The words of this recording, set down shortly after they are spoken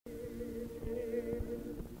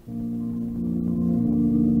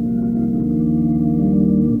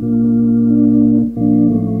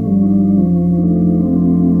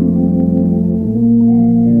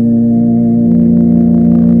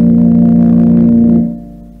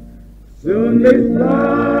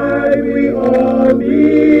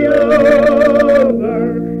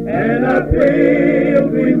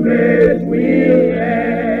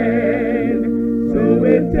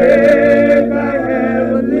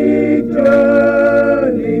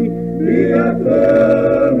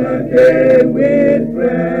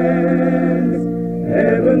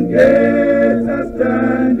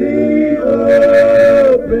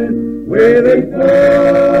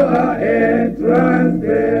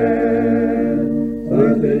transcend.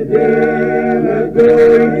 Someday we're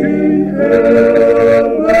going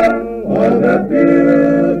over all the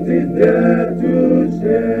beauty there to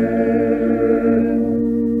share.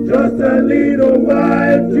 Just a little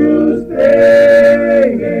while to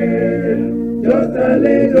stay here, just a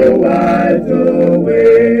little while to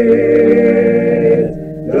wait,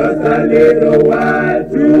 just a little while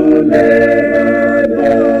to labor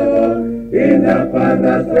in the path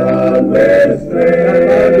that's always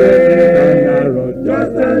straight.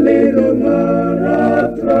 Just a little more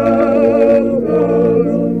of trouble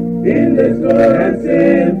in this low and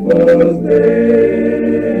sinful state.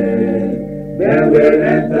 Then we'll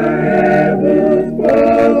enter heaven's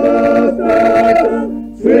portal,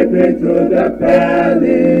 sweeping through the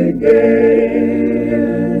pearly gate.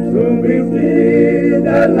 Soon we see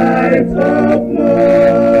the light of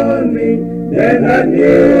morning, then a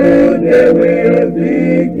new day will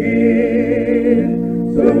begin.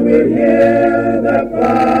 Soon we'll hear the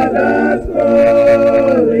Father's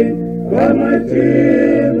calling, come my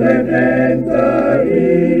children, enter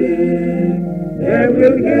in. Then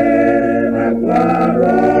we'll hear a choir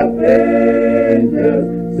of angels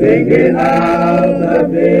singing out the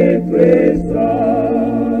victory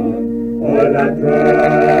song. All our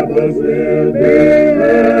troubles will be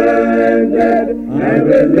ended, and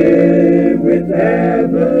we'll live with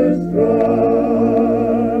heaven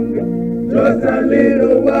strong. Just a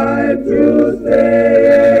little while to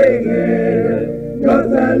stay here, just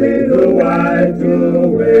a little while to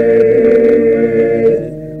wait,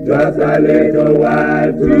 just a little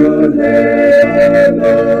while to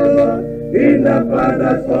labor in the path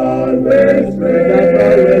that's always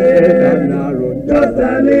straight. Just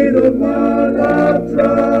a little more of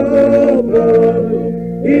trouble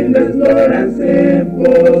in the slow and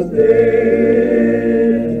simple state.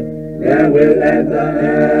 Then we'll enter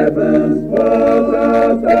heaven's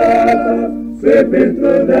portal, sweeping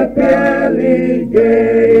through the pearly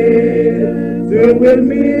gate. Soon we'll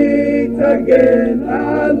meet again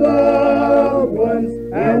our loved ones,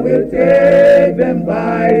 and we'll take them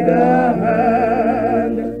by the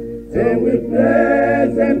hand. Then we'll press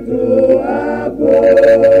them to our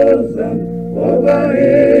bosom, over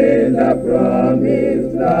in the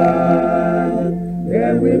promised land.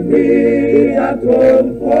 Then we'll be at home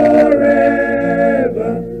forever,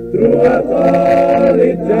 throughout all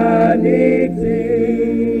eternity.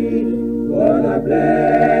 What a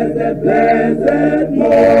blessed, blessed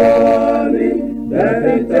morning, that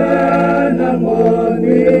eternal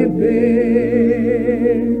morning brings.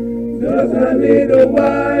 Just a little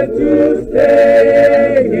while to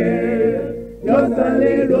stay here, just a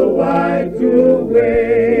little while to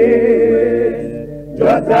wait,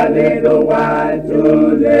 just a little while to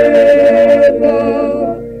labor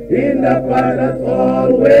in the path that's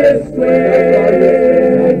always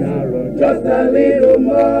straight. Just a little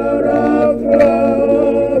more of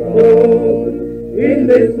trouble in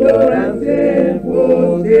this low and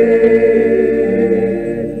sinful state.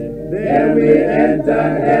 Then we enter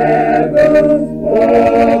heaven's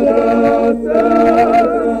portal,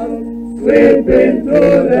 sweeping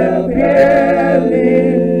through the pearly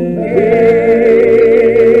gate.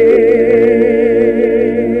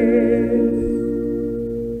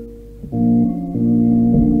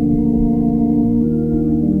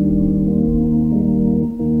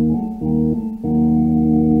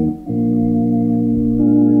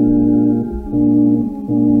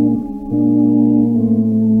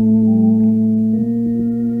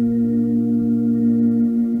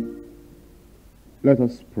 Let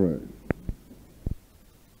us pray.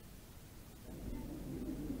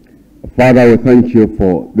 Father, we thank you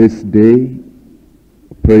for this day.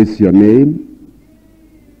 Praise your name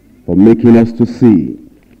for making us to see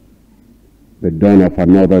the dawn of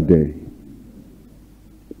another day.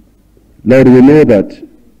 Lord, we know that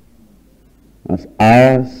as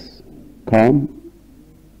hours come,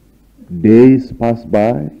 days pass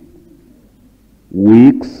by,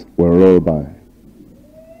 weeks will roll by,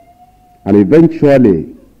 and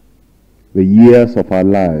eventually the years of our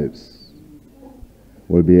lives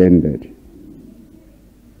will be ended.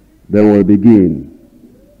 Then we'll begin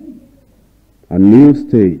a new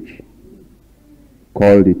stage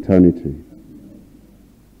called eternity.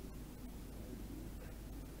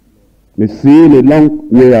 The scene a long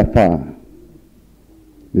way afar.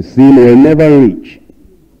 The scene will never reach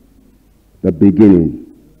the beginning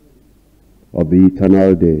of the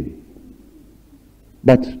eternal day.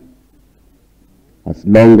 But as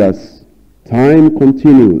long as time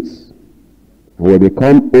continues and we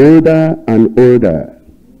become older and older,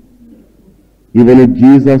 even if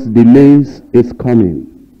Jesus delays his coming,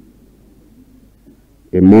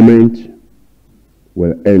 a moment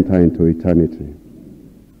will enter into eternity.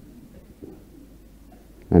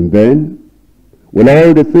 And then, will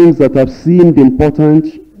all the things that have seemed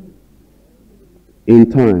important in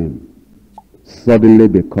time suddenly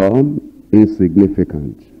become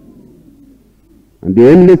insignificant. And the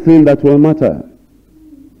only thing that will matter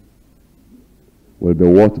will be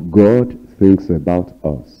what God thinks about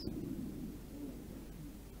us.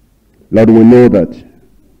 Lord, we know that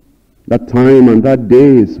that time and that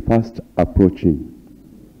day is fast approaching.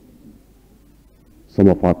 Some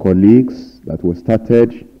of our colleagues that we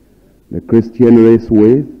started the Christian race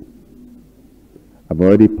with have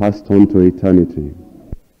already passed on to eternity.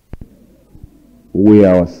 We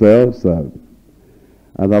ourselves have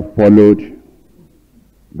either followed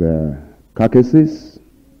the carcasses,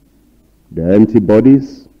 the empty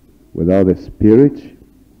bodies without the spirit,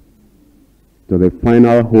 to the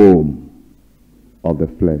final home of the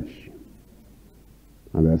flesh.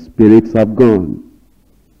 And their spirits have gone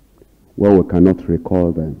where we cannot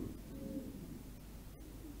recall them.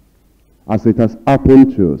 As it has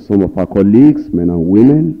happened to some of our colleagues, men and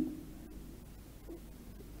women,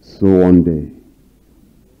 so one day,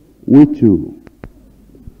 we too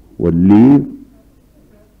will leave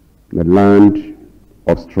the land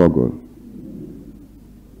of struggle,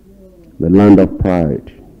 the land of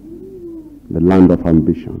pride, the land of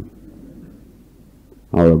ambition.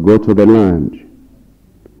 I will go to the land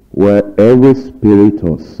where every spirit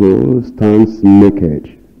or soul stands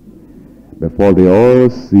naked before the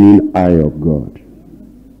all-seeing eye of God.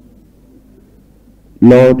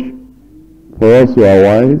 Lord, for us who are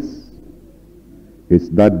wise, it's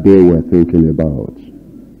that day we're thinking about.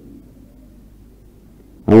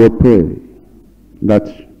 And we pray that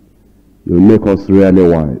you'll make us really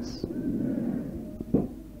wise.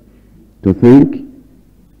 To think,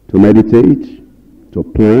 to meditate, to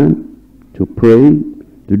plan, to pray,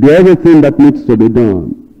 to do everything that needs to be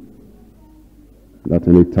done, that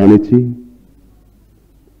in eternity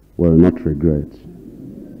will not regret.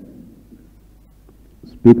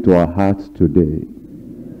 Speak to our hearts today.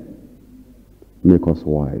 Make us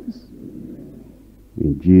wise.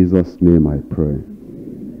 In Jesus' name I pray.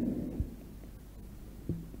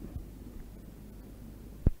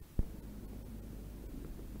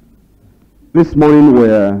 This morning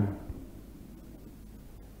we're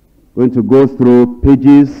going to go through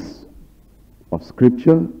pages of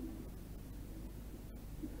Scripture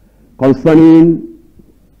concerning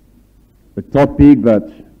a topic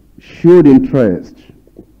that should interest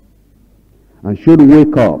and should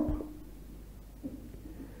wake up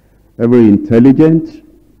every intelligent,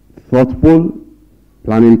 thoughtful,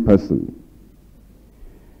 planning person.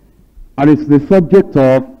 And it's the subject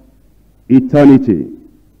of eternity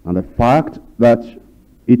and the fact that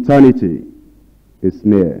eternity is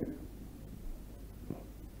near.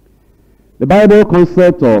 The Bible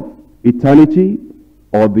concept of eternity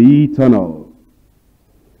or the eternal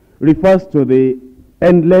refers to the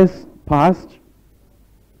endless past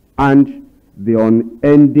and the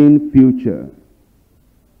unending future.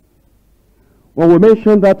 When we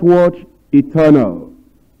mention that word eternal,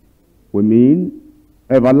 we mean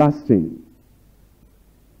everlasting,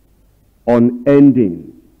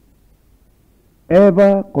 unending,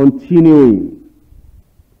 ever continuing,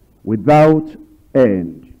 without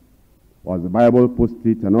end. Or as the Bible puts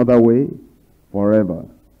it another way, forever.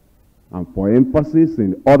 And for emphasis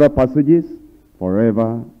in other passages,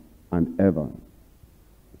 forever and ever.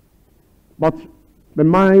 But the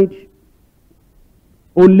mind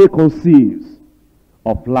only conceives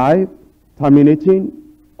of life terminating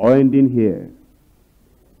or ending here.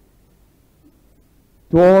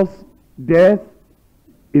 To us, death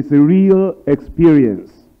is a real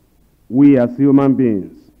experience, we as human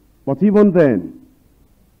beings. But even then,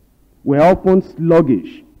 we're often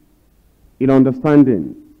sluggish in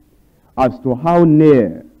understanding as to how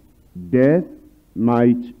near death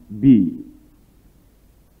might be.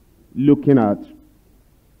 Looking at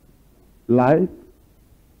life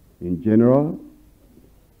in general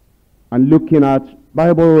and looking at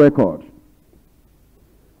Bible record,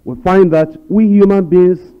 we find that we human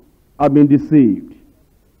beings have been deceived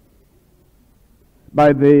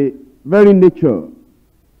by the very nature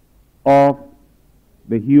of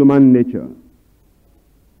the human nature,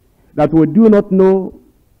 that we do not know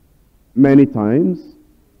many times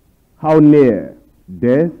how near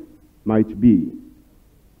death might be.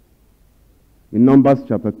 In Numbers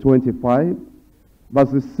chapter 25,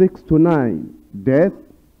 verses 6 to 9, death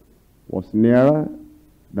was nearer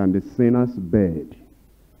than the sinner's bed.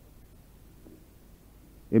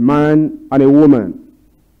 A man and a woman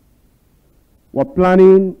were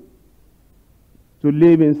planning to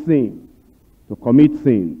live in sin, to commit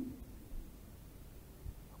sin.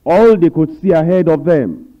 All they could see ahead of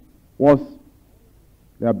them was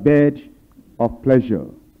their bed of pleasure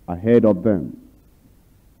ahead of them.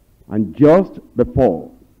 And just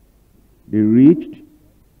before they reached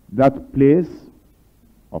that place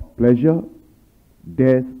of pleasure,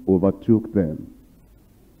 death overtook them.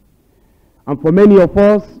 And for many of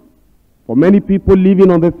us, for many people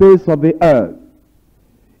living on the face of the earth,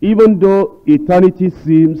 even though eternity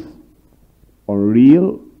seems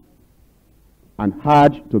unreal and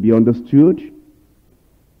hard to be understood,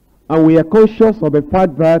 and we are conscious of the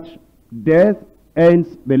fact that death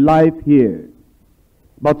ends the life here,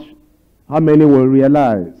 but how many will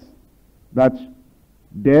realize that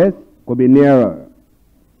death could be nearer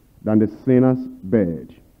than the sinner's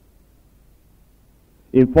bed?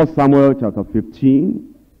 In 1 Samuel chapter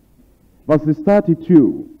 15, verses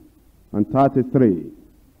 32 and 33,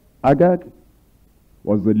 Agag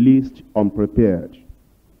was the least unprepared.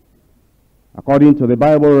 According to the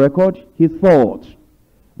Bible record, he thought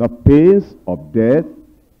the pains of death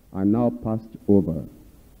are now passed over.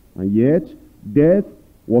 And yet, death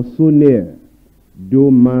was so near,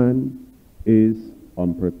 though man is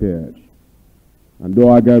unprepared. And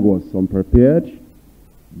though Agag was unprepared,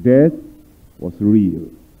 death was real,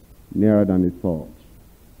 nearer than he thought.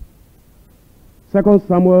 2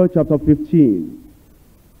 Samuel chapter 15,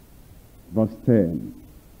 verse 10,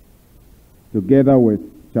 together with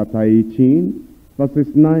chapter 18, verses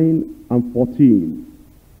 9 and 14.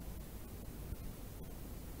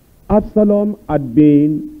 Absalom had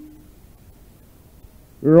been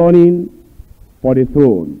running for the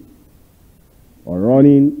throne, or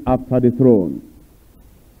running after the throne.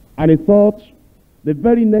 And he thought the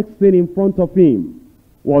very next thing in front of him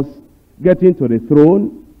was getting to the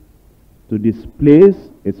throne to displace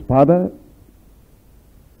his father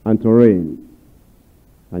and to reign.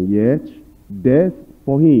 And yet, death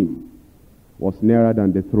for him was nearer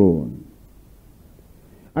than the throne.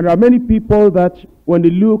 And there are many people that when they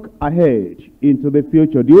look ahead into the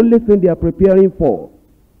future, the only thing they are preparing for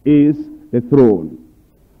is the throne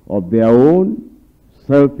of their own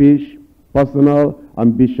selfish, personal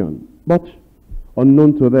ambition. But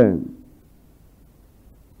unknown to them,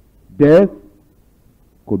 death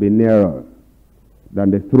could be nearer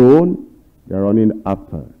than the throne they are running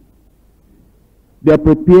after. They are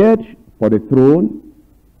prepared for the throne,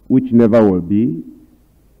 which never will be.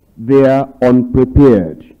 They are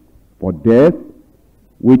unprepared for death,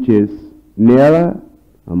 which is nearer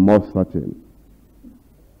and more certain.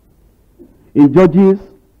 In Judges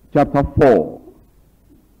chapter 4,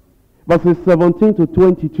 verses 17 to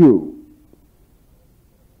 22,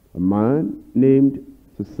 a man named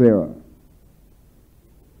Sisera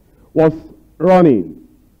was running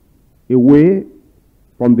away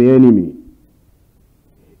from the enemy.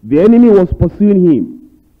 The enemy was pursuing him,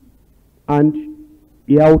 and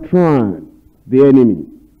he outran the enemy.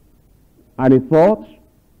 And he thought,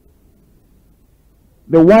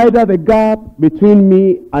 the wider the gap between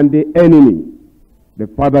me and the enemy, the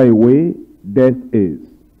farther away death is.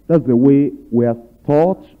 That's the way we are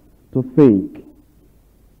taught to think.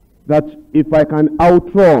 That if I can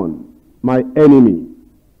outrun my enemy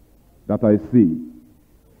that I see,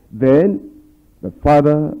 then the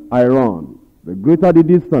farther I run, the greater the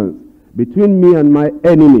distance between me and my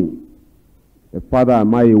enemy, the farther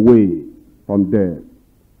am I away from death.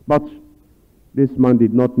 But this man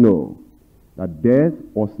did not know that death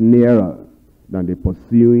was nearer than the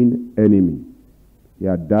pursuing enemy. He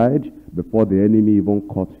had died before the enemy even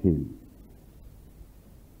caught him.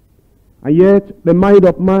 And yet the mind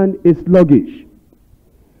of man is sluggish,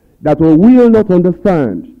 that we will not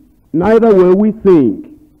understand, neither will we think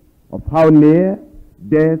of how near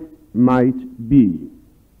death might be.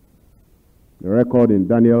 The record in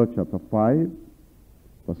Daniel chapter 5,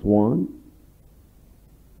 verse 1,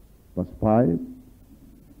 verse 5,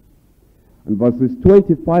 and verses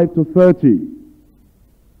 25 to 30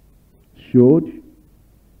 showed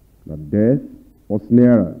that death was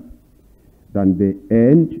nearer than the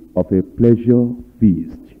end of a pleasure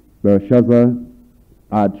feast. Belshazzar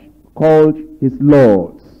had called his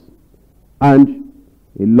lords and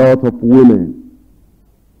a lot of women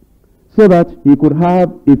so that he could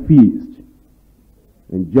have a feast,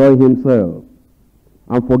 enjoy himself,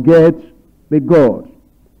 and forget the God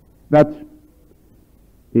that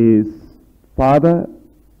his father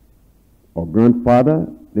or grandfather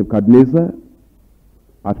Nebuchadnezzar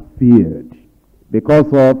had feared because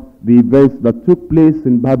of the events that took place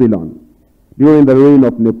in Babylon during the reign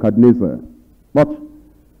of Nebuchadnezzar. But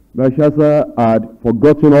Belshazzar had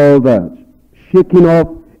forgotten all that, shaking off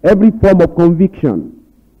every form of conviction,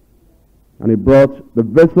 and he brought the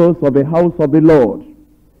vessels of the house of the Lord,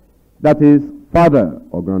 that is, father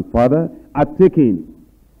or grandfather had taken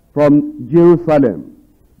from Jerusalem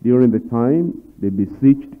during the time they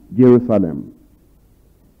besieged Jerusalem.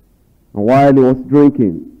 And while he was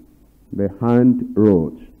drinking, the hand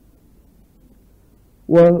wrote.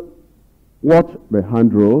 Well, what the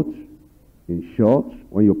hand wrote, in short,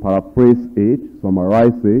 when you paraphrase it,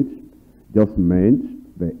 summarize it, just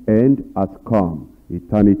meant the end has come.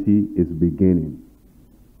 Eternity is beginning.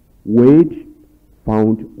 Wage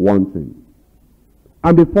found wanting.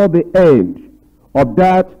 And before the end of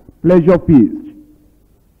that pleasure feast,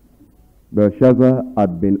 Belshazzar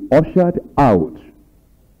had been ushered out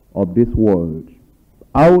of this world,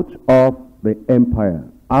 out of the empire,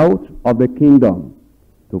 out of the kingdom,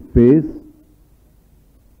 to face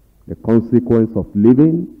the consequence of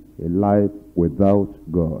living a life without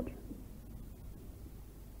God.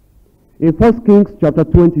 In 1 Kings chapter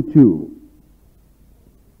 22,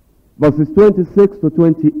 verses 26 to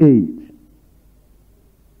 28,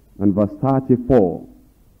 and verse 34,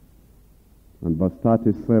 and verse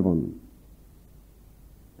 37,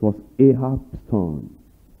 it was Ahab's turn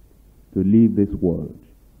to leave this world.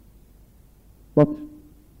 But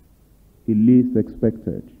he least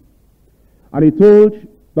expected. And he told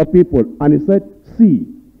the people, and he said, see,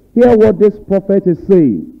 hear what this prophet is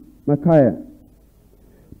saying, Micaiah.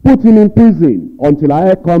 Put him in prison until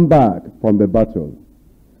I come back from the battle.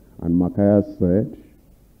 And Micaiah said,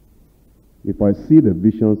 if I see the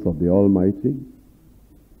visions of the Almighty,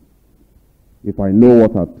 if I know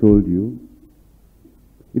what I've told you,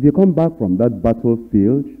 if you come back from that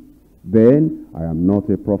battlefield, then I am not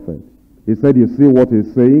a prophet. He said, you see what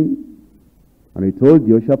he's saying? And he told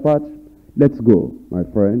Jehoshaphat, let's go, my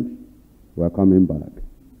friend. We're coming back.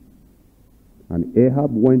 And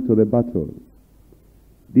Ahab went to the battle.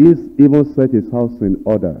 This even set his house in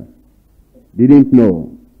order. Didn't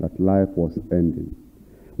know that life was ending.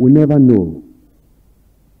 We never know.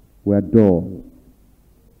 We're dull.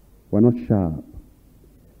 We're not sharp.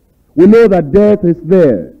 We know that death is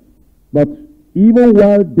there. But even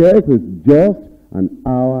while death is just an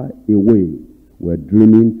hour away, we're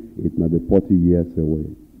dreaming it might be 40 years away.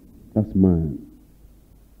 That's man.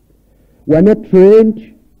 We're not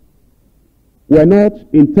trained. We're not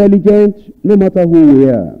intelligent, no matter who we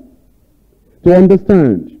are, to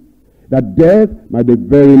understand that death might be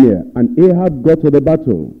very near. And Ahab got to the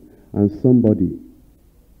battle, and somebody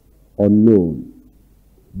unknown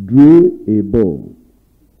drew a bow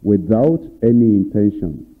without any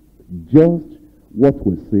intention. Just what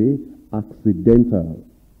we say, accidental.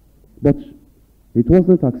 But it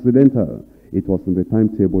wasn't accidental. It was in the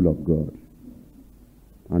timetable of God.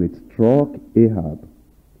 And it struck Ahab.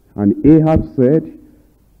 And Ahab said,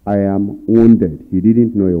 I am wounded. He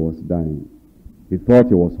didn't know he was dying. He thought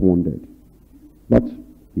he was wounded. But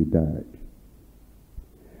he died.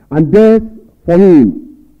 And death for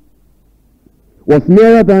him was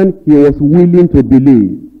nearer than he was willing to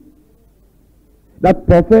believe. That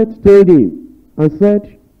prophet told him and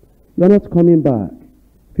said, you're not coming back.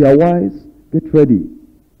 If you are wise, get ready.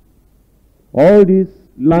 All these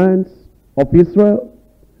lands of Israel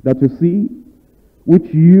that you see,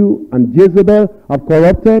 which you and Jezebel have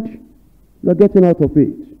corrupted, you're getting out of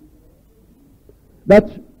it. That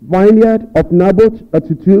vineyard of Naboth that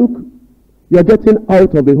you took, you're getting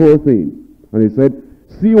out of the whole thing. And he said,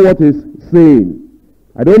 see what he's saying.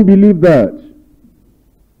 I don't believe that.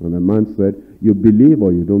 And the man said, you believe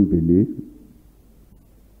or you don't believe?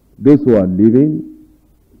 Those who are living,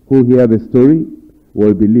 who hear the story,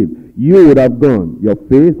 will believe. You would have gone. Your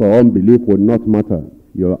faith or unbelief would not matter.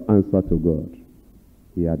 Your answer to God.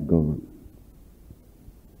 He had gone.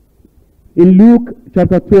 In Luke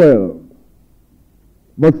chapter 12,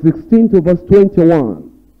 verse 16 to verse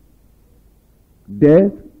 21,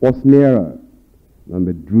 death was nearer than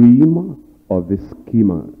the dream of the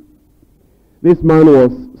schemer. This man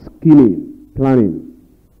was scheming, planning,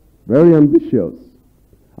 very ambitious.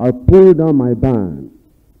 I'll pull down my barn.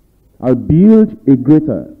 I'll build a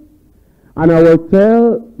greater. And I will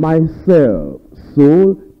tell myself,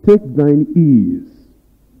 soul, take thine ease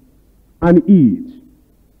and eat.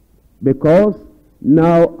 Because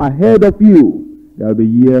now ahead of you, there will be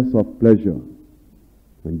years of pleasure.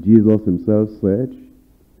 And Jesus himself said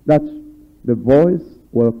that the voice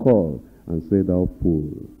will call and say, thou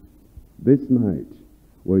fool, this night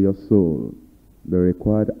will your soul be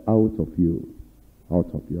required out of you, out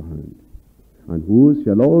of your hand. And whose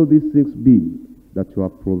shall all these things be that you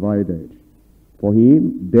have provided? For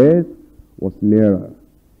him, death was nearer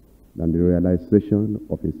than the realization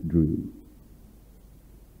of his dream.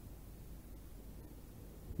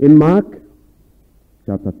 In Mark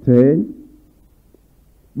chapter 10,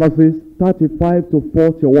 verses 35 to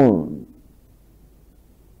 41,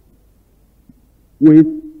 with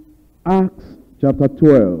Acts chapter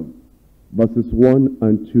 12, verses 1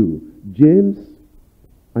 and 2. James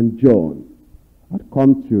and John had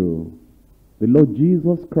come to the Lord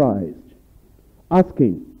Jesus Christ,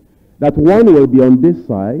 asking that one will be on this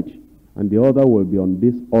side and the other will be on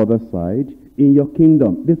this other side in your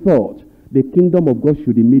kingdom. They thought the kingdom of God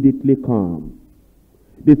should immediately come.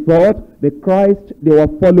 They thought the Christ they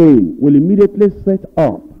were following will immediately set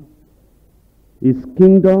up his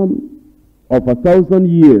kingdom of 1,000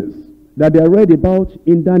 years that they read about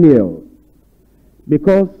in Daniel.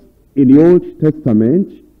 Because in the Old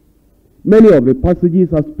Testament, many of the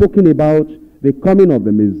passages are spoken about the coming of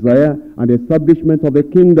the Messiah and the establishment of the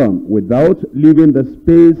kingdom without leaving the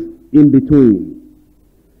space in between.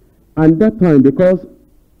 And that time, because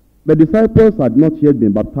the disciples had not yet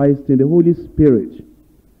been baptized in the Holy Spirit,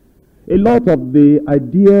 a lot of the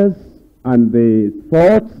ideas and the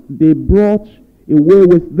thoughts they brought away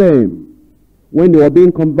with them when they were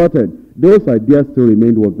being converted, those ideas still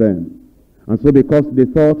remained with them. And so because they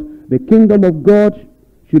thought the kingdom of God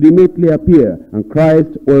should immediately appear and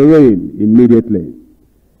Christ will reign immediately.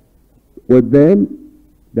 With them,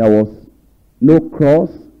 there was no cross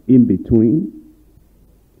in between.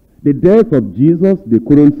 The death of Jesus, they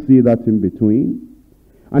couldn't see that in between.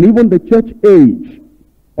 And even the church age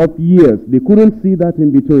of years, they couldn't see that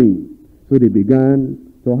in between. So they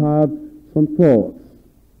began to have some thoughts.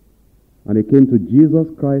 And they came to Jesus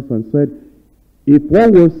Christ and said, if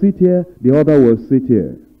one will sit here, the other will sit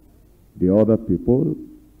here. The other people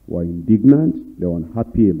were indignant, they were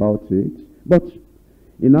unhappy about it. But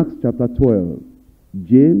in Acts chapter 12,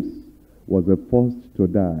 James was the first to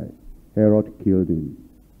die. Herod killed him,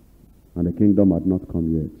 and the kingdom had not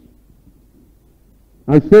come yet.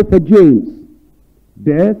 And so for James,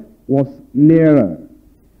 death was nearer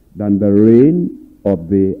than the reign of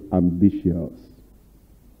the ambitious.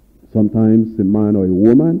 Sometimes a man or a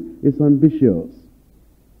woman is ambitious,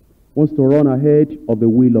 wants to run ahead of the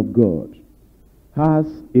will of God, has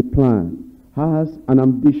a plan, has an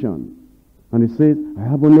ambition, and he says, I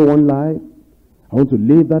have only one life, I want to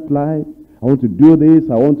live that life, I want to do this,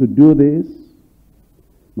 I want to do this.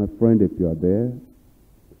 My friend, if you are there,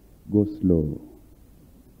 go slow.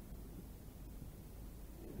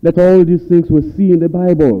 Let all these things we see in the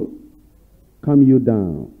Bible calm you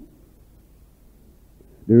down.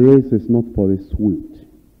 The race is not for the swift,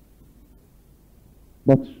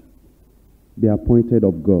 but the appointed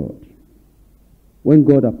of God. When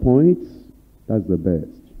God appoints, that's the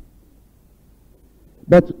best.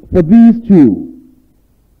 But for these two,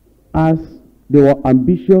 as they were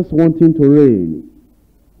ambitious wanting to reign,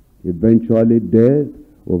 eventually death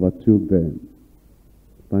overtook them.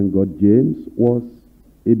 Thank God James was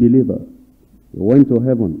a believer. He went to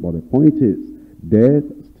heaven, but the point is, death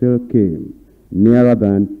still came nearer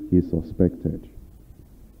than he suspected.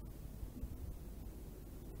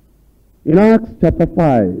 In Acts chapter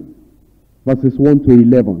 5, verses 1 to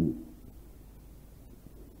 11,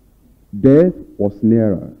 death was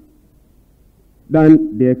nearer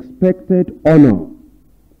than the expected honor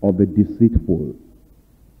of the deceitful.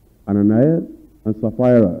 Ananias and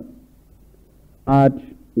Sapphira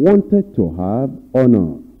had wanted to have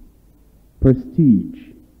honor,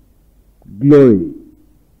 prestige, glory,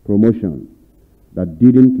 promotion that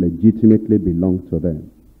didn't legitimately belong to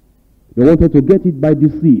them. They wanted to get it by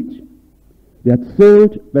deceit. They had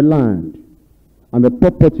sold the land and the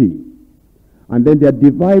property, and then they had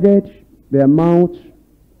divided the amount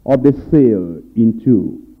of the sale in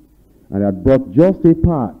two, and had brought just a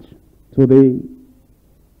part to the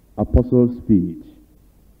apostles' feet.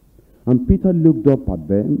 And Peter looked up at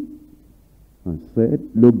them and said,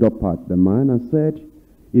 looked up at the man and said,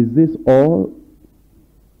 is this all?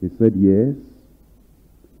 He said, yes.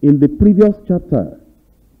 In the previous chapter,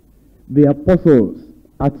 the apostles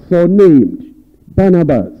had surnamed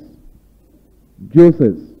Barnabas,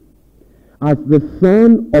 Joseph, as the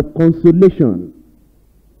son of consolation.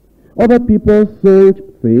 Other people sold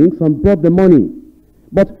things and brought the money.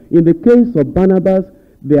 But in the case of Barnabas,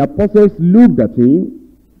 the apostles looked at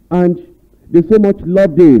him and they so much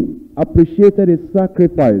loved him, appreciated his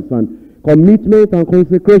sacrifice and commitment and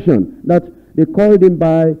consecration, that they called him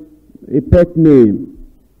by a pet name,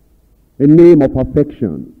 a name of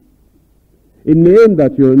affection, a name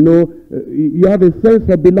that you know, you have a sense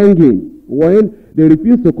of belonging. When they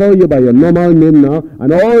refuse to call you by your normal name now,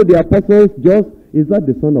 and all the apostles just, is that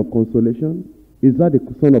the son of consolation? Is that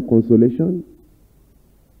the son of consolation?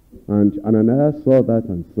 And Ananias saw that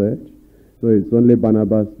and said, so it's only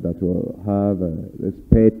Barnabas that will have this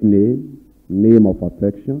pet name, name of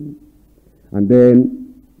affection. And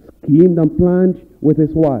then schemed and planned with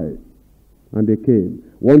his wife And they came,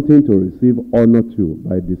 wanting to receive honor too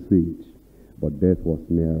by deceit. But death was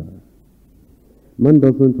nearer. Man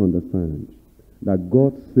doesn't understand that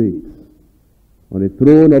God sits on the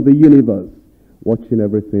throne of the universe, watching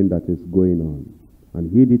everything that is going on.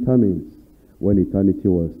 And he determines when eternity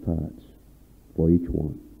will start for each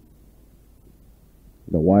one.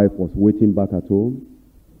 The wife was waiting back at home,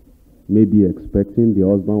 maybe expecting the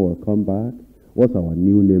husband will come back. What's our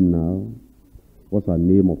new name now? What's our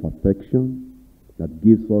name of affection that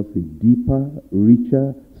gives us a deeper,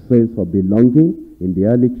 richer sense of belonging in the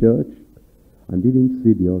early church? And didn't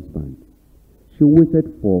see the husband. She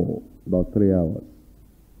waited for about 3 hours.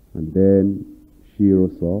 And then she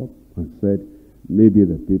rose up and said, maybe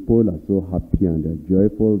the people are so happy and they're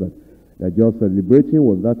joyful that they're just celebrating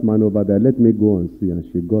with that man over there. Let me go and see. And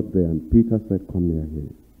she got there and Peter said, come near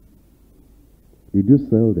here. Did you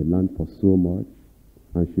sell the land for so much?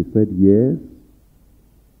 And she said, yes.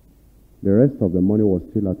 The rest of the money was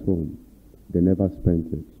still at home. They never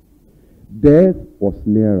spent it. Death was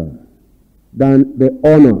nearer than the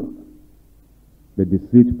honor the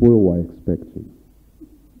deceitful were expecting.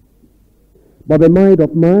 But the mind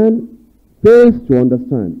of man fails to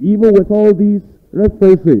understand, even with all these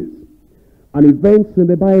references and events in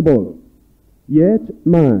the Bible, yet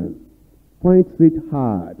man finds it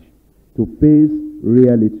hard to face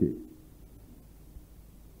reality.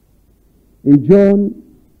 In John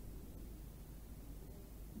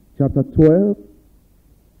chapter 12,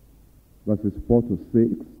 verses 4 to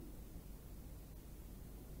 6,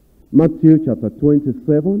 Matthew chapter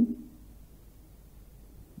 27,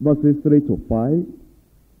 verses 3 to 5,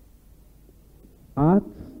 Acts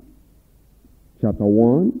chapter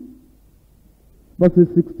 1, verses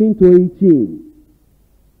 16 to 18.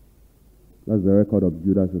 That's the record of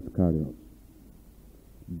Judas Iscariot.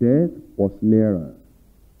 Death was nearer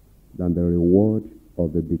than the reward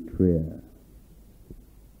of the betrayer.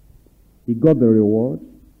 He got the reward.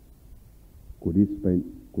 Could he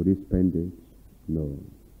spend it? No.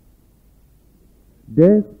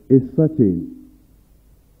 Death is certain,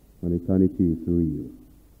 and eternity is real.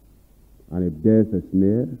 And if death is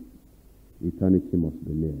near, eternity must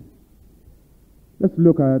be near. Let's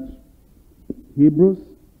look at Hebrews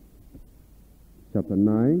chapter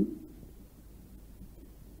 9.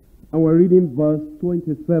 And we're reading verse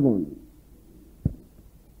 27.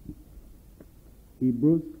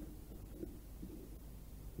 Hebrews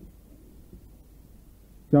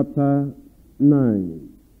chapter 9,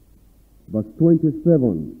 verse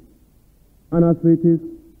 27. And as it is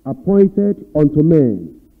appointed unto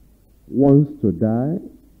men once to die,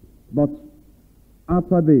 but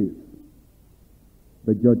after this,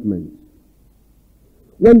 the judgment.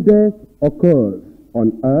 When death occurs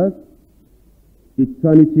on earth,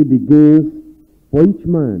 eternity begins for each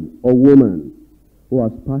man or woman who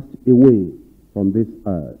has passed away from this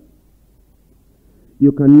earth.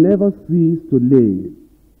 You can never cease to live.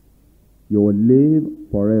 You will live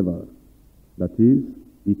forever. That is,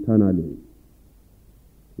 eternally.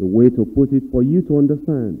 The way to put it for you to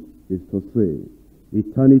understand is to say,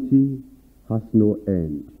 eternity has no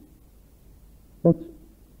end. But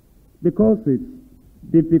because it's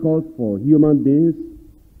difficult for human beings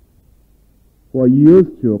who are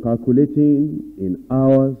used to calculating in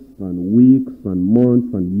hours and weeks and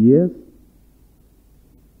months and years,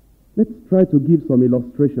 let's try to give some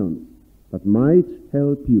illustrations that might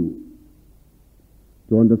help you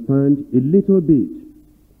to understand a little bit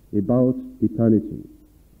about eternity.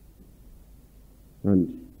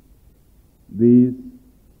 And these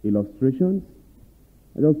illustrations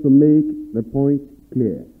are just to make the point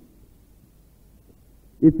clear.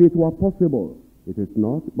 If it were possible, it is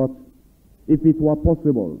not, but if it were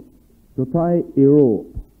possible to tie a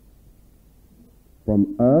rope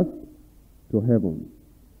from earth to heaven,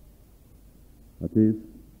 that is,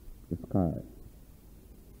 the sky,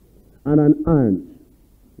 and an ant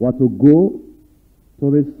were to go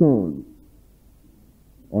to the sun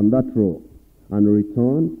on that rope and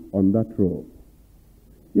return on that rope,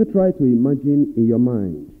 you try to imagine in your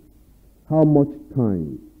mind how much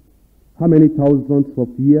time, how many thousands of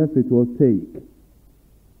years it will take.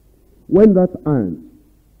 When that ant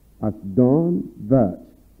has done that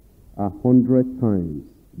 100 times,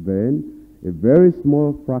 then a very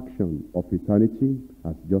small fraction of eternity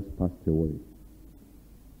has just passed away.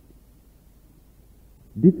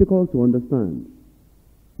 Difficult to understand,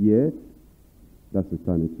 yet that's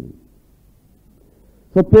eternity.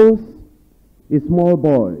 Suppose a small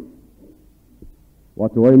boy were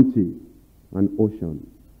to empty an ocean.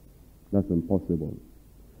 That's impossible.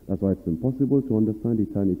 That's why it's impossible to understand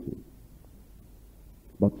eternity.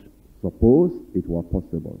 But suppose it were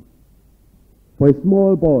possible for a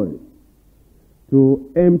small boy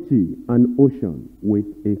to empty an ocean with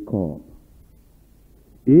a cup,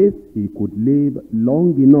 if he could live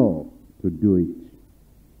long enough to do it.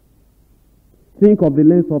 Think of the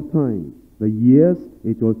length of time, the years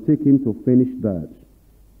it will take him to finish that.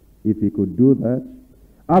 If he could do that,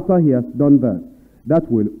 after he has done that,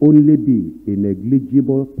 that will only be a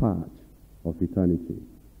negligible part of eternity.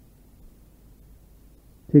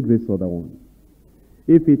 Take this other one.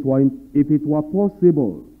 If it were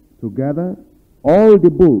possible to gather all the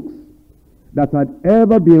books that had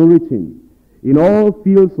ever been written in all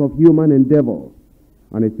fields of human endeavor,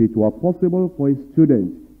 and if it were possible for a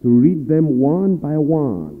student to read them one by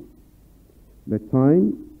one, the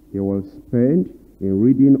time he will spend in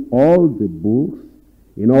reading all the books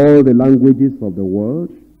in all the languages of the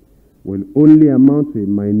world will only amount to a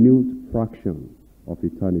minute fraction of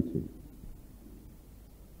eternity.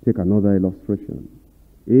 Take another illustration.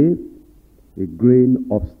 If a grain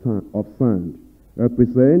of sand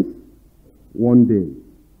represents one day,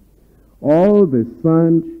 all the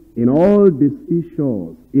sand in all the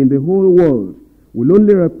seashores in the whole world will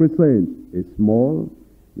only represent a small,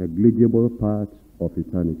 negligible part of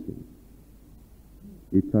eternity.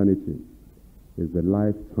 Eternity is the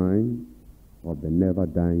lifetime of the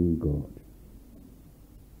never-dying God.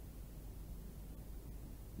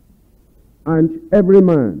 And every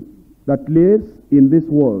man that lives in this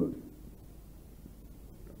world,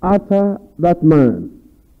 after that man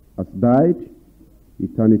has died,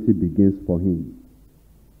 eternity begins for him.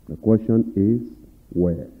 The question is,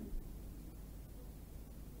 where?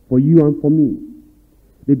 For you and for me,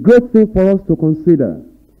 the great thing for us to consider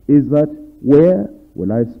is that where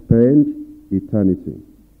will I spend eternity?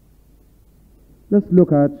 Let's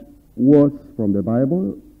look at words from the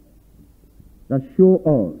Bible that show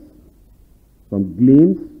us some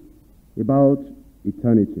glimpse about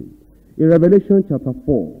eternity. In Revelation chapter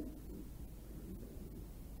 4,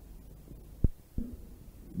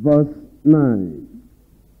 verse 9.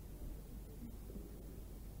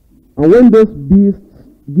 And when those beasts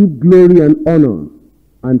give glory and honor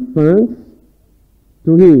and thanks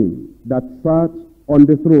to him that sat on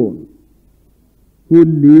the throne, who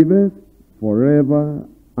liveth forever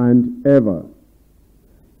and ever.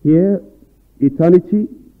 Here, eternity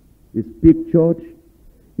is pictured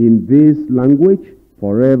in this language,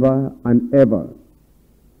 forever and ever.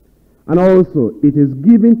 And also, it is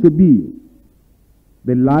given to be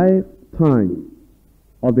the lifetime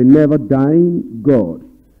of the never-dying God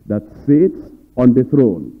that sits on the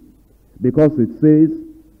throne. Because it says,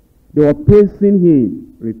 they were praising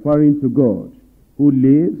him, referring to God, who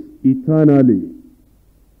lives eternally,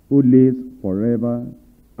 who lives forever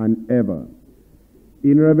and ever.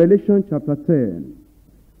 In Revelation chapter 10,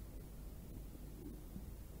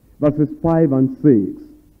 verses 5 and 6,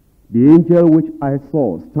 the angel which I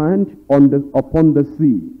saw stand upon the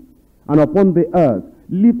sea and upon the earth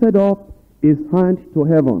lifted up his hand to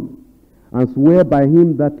heaven, and sware by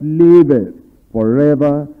him that liveth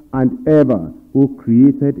forever and ever, who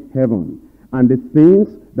created heaven, and the things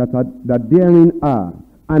that therein are,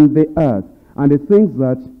 and the earth, and the things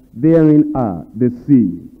that therein are, the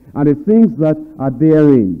sea, and the things that are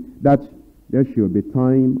therein, that there should be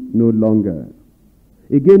time no longer.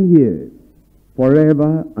 Again here,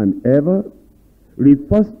 forever and ever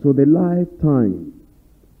refers to the lifetime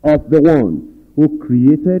of the one who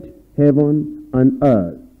created heaven and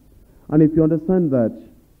earth. And if you understand that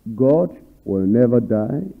God will never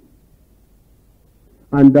die,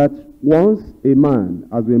 and that once a man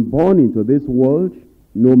has been born into this world,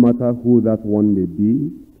 no matter who that one may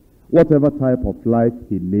be, whatever type of life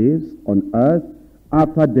he lives on earth,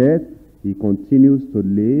 after death, he continues to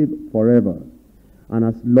live forever. And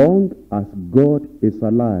as long as God is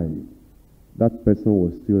alive, that person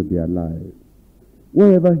will still be alive.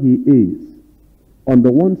 Wherever he is, on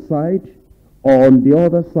the one side or on the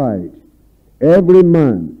other side, every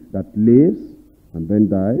man that lives and then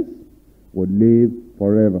dies will live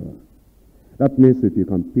forever. That means, if you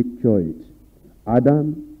can picture it,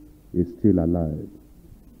 Adam is still alive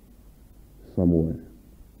somewhere.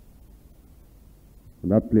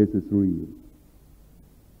 And that place is real.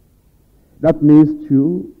 That means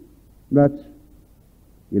too that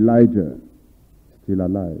Elijah is still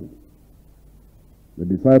alive. The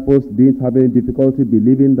disciples didn't have any difficulty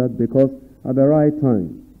believing that, because at the right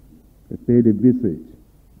time they paid a visit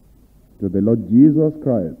to the Lord Jesus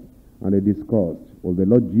Christ and they discussed with the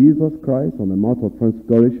Lord Jesus Christ on the Mount of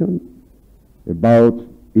Transfiguration about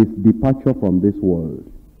his departure from this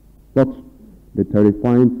world. But the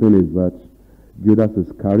terrifying thing is that Judas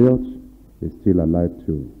Iscariot is still alive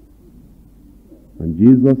too. And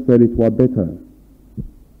Jesus said it were better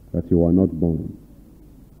that you were not born.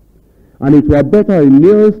 And it were better a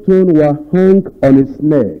millstone were hung on his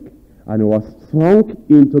neck, and he was sunk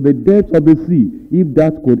into the depths of the sea, if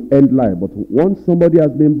that could end life. But once somebody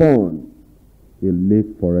has been born, he'll live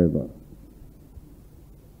forever.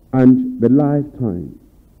 And the lifetime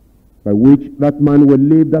by which that man will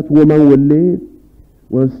live, that woman will live,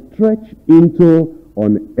 will stretch into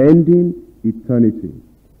unending eternity.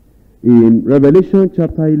 In Revelation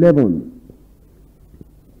chapter 11,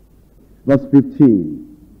 verse 15,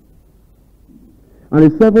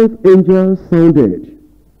 and the seventh angel sounded,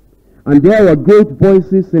 and there were great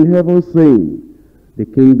voices in heaven saying, the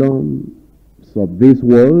kingdoms of this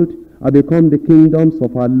world are become the kingdoms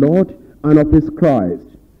of our Lord and of his Christ,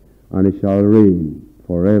 and he shall reign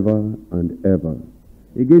forever and ever.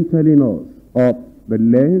 Again telling us of the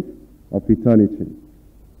length of eternity.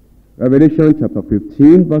 Revelation chapter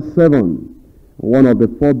 15 verse 7, one of the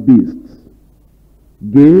four beasts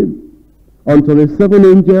gave unto the seven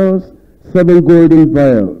angels 7 golden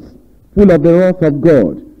vials, full of the wrath of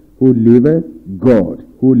God, who liveth, God,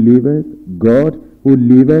 who liveth, God, who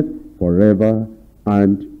liveth forever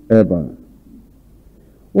and ever.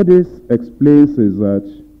 What this explains is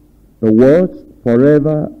that the words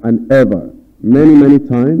forever and ever, many, many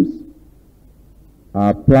times,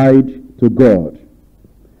 are applied to God.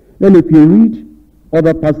 Then if you read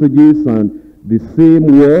other passages and the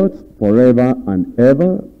same words, forever and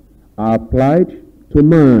ever, are applied to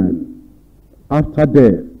man after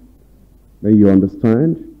death, then you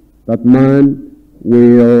understand that man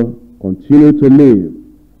will continue to live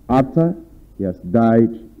after he has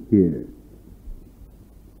died here.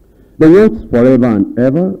 The words forever and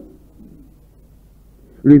ever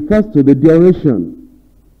refers to the duration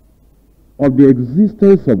of the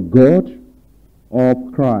existence of God, of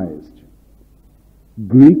Christ.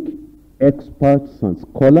 Greek experts and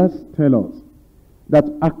scholars tell us that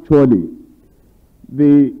actually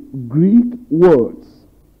the Greek words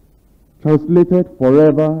translated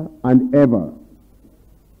forever and ever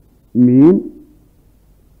mean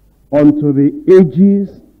unto the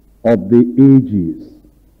ages of the ages.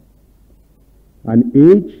 An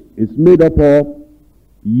age is made up of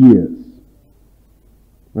years.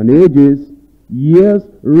 An age is years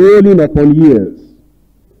rolling upon years.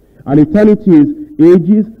 And eternity is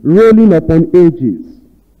ages rolling upon ages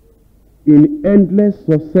in endless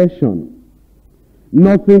succession.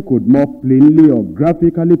 Nothing could more plainly or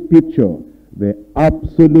graphically picture the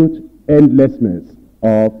absolute endlessness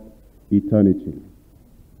of eternity.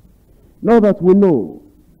 Now that we know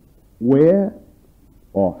where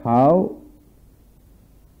or how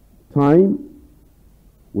time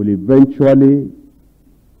will eventually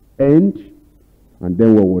end, and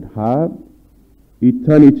then we would have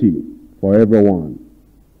eternity for everyone.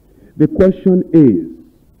 The question is,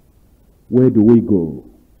 where do we go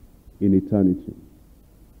in eternity?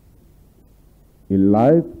 In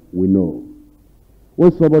life, we know.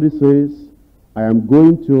 When somebody says, I am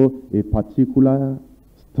going to a particular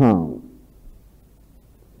town,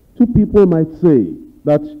 two people might say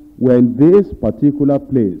that we're in this particular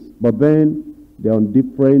place, but then they're on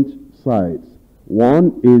different sides.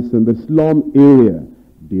 One is in the slum area,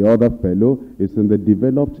 the other fellow is in the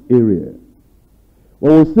developed area.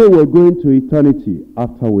 When we say we're going to eternity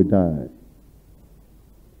after we die,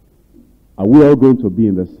 are we all going to be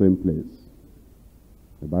in the same place?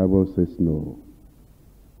 The Bible says no.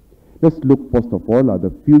 Let's look first of all at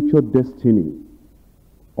the future destiny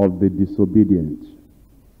of the disobedient,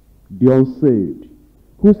 the unsaved,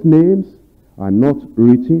 whose names are not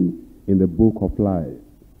written in the book of life.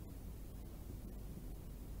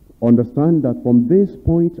 Understand that from this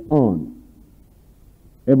point on,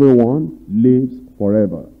 everyone lives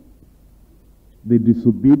forever. The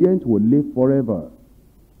disobedient will live forever.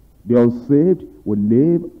 The unsaved will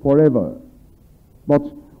live forever. But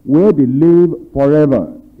where they live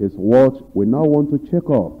forever is what we now want to check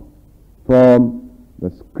up from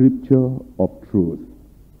the scripture of truth.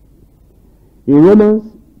 In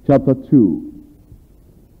Romans chapter 2,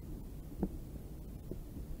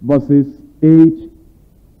 verses 8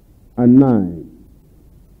 and 9.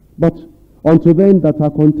 But unto them that are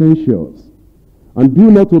contentious, and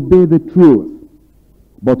do not obey the truth,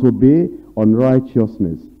 but obey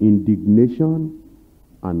unrighteousness, indignation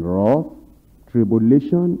and wrath,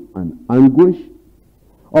 tribulation and anguish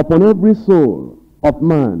upon every soul of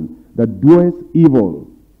man that doeth evil,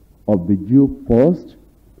 of the Jew first,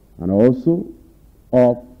 and also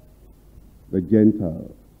of the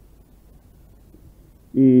Gentile.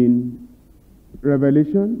 In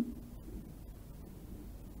Revelation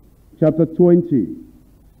chapter 20,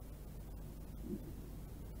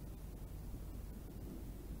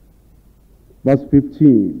 verse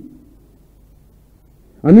 15,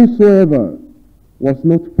 And whosoever was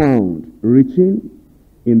not found written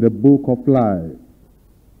in the book of life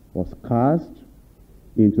was cast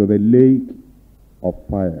into the lake of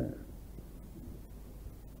fire.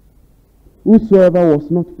 Whosoever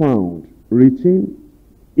was not found written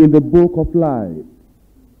in the book of life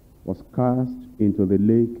was cast into the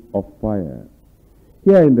lake of fire.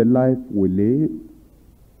 Here in the life we live,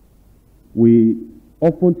 we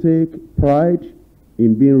often take pride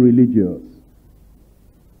in being religious.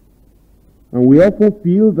 And we often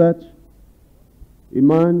feel that a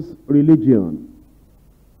man's religion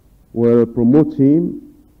will promote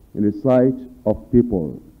him in the sight of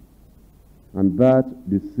people. And that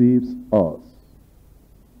deceives us.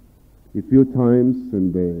 A few times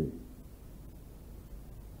in the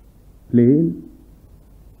plane,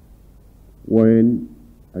 when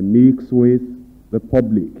I mix with the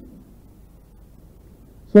public,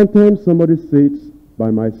 sometimes somebody sits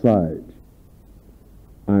by my side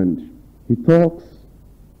and he talks,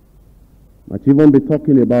 might even be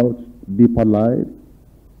talking about deeper life,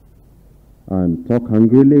 and talk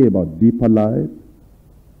angrily about deeper life,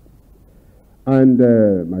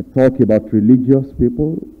 and might talk about religious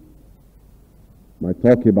people, might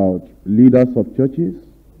talk about leaders of churches,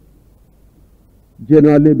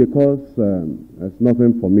 generally because there's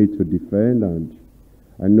nothing for me to defend, and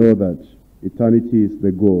I know that eternity is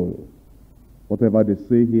the goal. Whatever they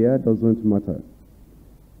say here doesn't matter.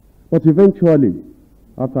 But eventually,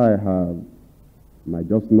 after I might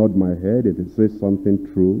just nod my head if it says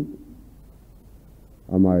something true.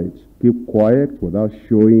 I might keep quiet without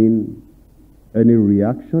showing any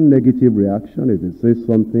reaction, negative reaction, if it says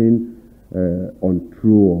something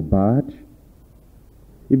untrue or bad.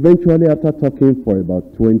 Eventually, after talking for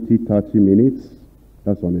about 20, 30 minutes,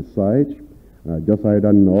 that's on his side, just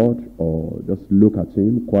either nod or just look at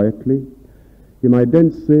him quietly. He might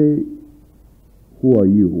then say, "Who are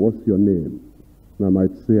you? What's your name?" And I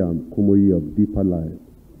might say, "I'm KUMUYI of Deeper Life."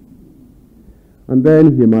 And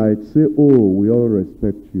then he might say, "Oh, we all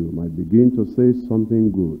respect you." Might begin to say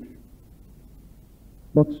something good.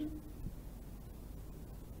 But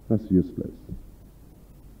that's useless.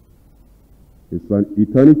 It's an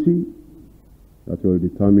eternity that will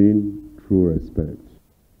determine true respect.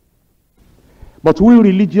 But we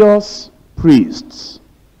religious priests,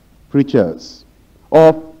 preachers,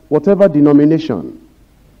 of whatever denomination,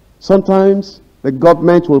 sometimes the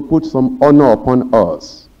government will put some honor upon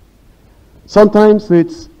us. Sometimes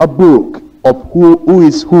it's a book of who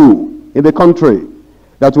is who in the country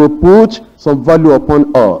that will put some value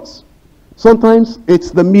upon us. Sometimes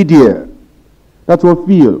it's the media that will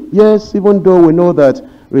feel, yes, even though we know that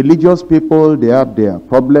religious people, they have their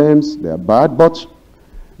problems, they are bad, but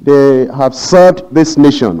they have served this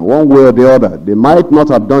nation one way or the other. They might not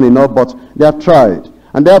have done enough, but they have tried.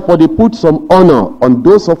 And therefore they put some honor on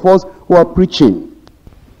those of us who are preaching.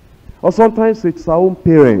 Or sometimes it's our own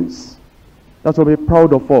parents that will be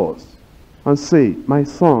proud of us and say, "My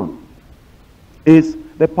son is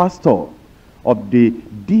the pastor of the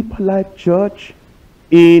Deep Life Church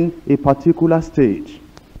in a particular state."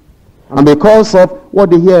 And because of what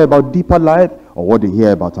they hear about Deeper Life or what they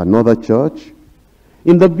hear about another church,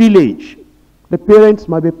 in the village, the parents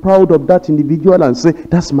might be proud of that individual and say,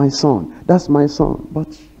 "That's my son, that's my son."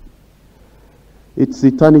 But it's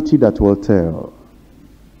eternity that will tell.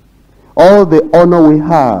 All the honor we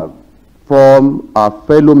have from our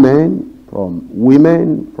fellow men, from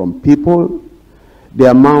women, from people, they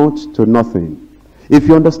amount to nothing. If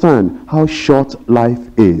you understand how short life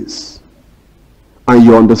is, and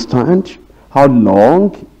you understand how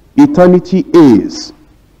long eternity is,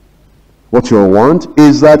 what you want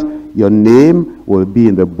is that your name will be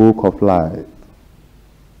in the book of life.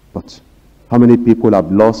 But how many people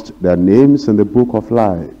have lost their names in the book of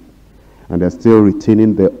life? And they're still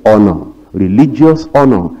retaining the honor, religious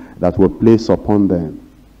honor that will place upon them.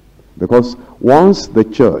 Because once the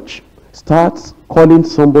church starts calling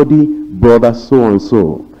somebody brother so and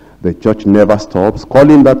so, the church never stops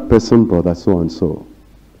calling that person brother so and so.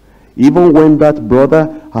 Even when that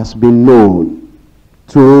brother has been known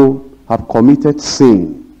to have committed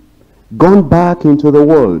sin, gone back into the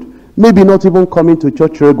world, maybe not even coming to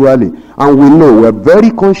church regularly, and we know, we're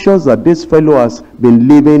very conscious that this fellow has been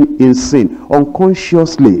living in sin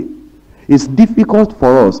unconsciously. It's difficult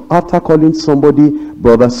for us, after calling somebody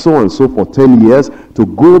brother so and so for 10 years, to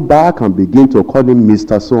go back and begin to call him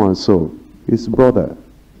Mr. so and so, his brother,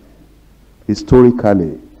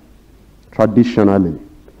 historically, traditionally,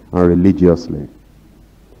 and religiously.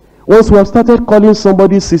 Once we have started calling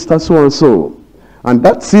somebody sister so and so, and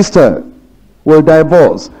that sister will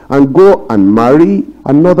divorce and go and marry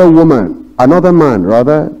another woman, another man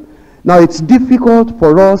rather, Now it's difficult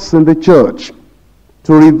for us in the church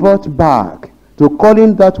to revert back to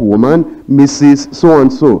calling that woman Mrs.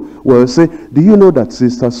 So-and-so. Well, say, do you know that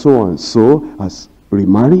Sister So-and-so has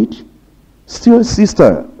remarried? Still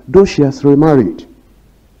sister, though she has remarried.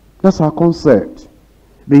 That's our concept.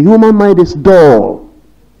 The human mind is dull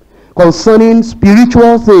concerning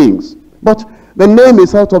spiritual things. But the name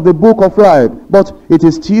is out of the book of life. But it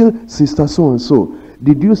is still Sister So-and-so.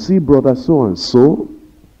 Did you see Brother So-and-so?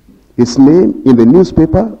 His name in the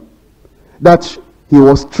newspaper? That he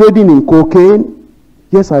was trading in cocaine?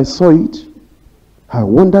 Yes, I saw it. I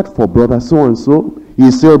wondered for Brother So-and-so. He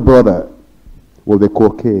is still brother with the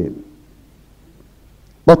cocaine.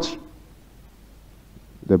 But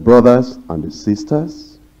the brothers and the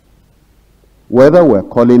sisters, whether we're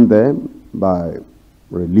calling them by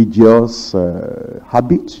religious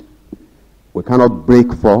habit, we cannot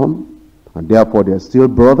break from, and therefore they're still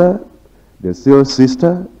brother, they're still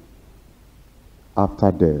sister.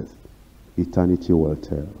 After death, eternity will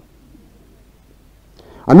tell.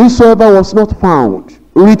 And whosoever was not found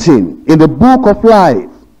written in the book of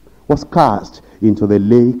life was cast into the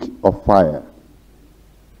lake of fire.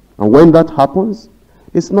 And when that happens,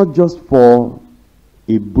 it's not just for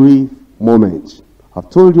a brief moment. I've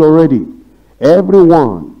told you already,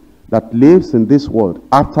 everyone that lives in this world,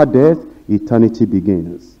 after death, eternity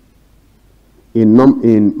begins.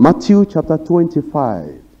 In Matthew chapter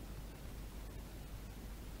 25,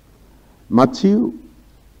 Matthew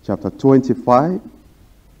chapter 25,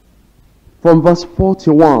 from verse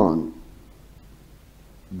 41,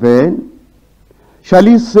 then shall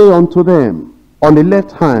he say unto them on the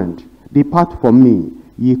left hand, depart from me,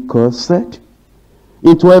 ye cursed,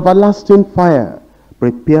 into everlasting fire,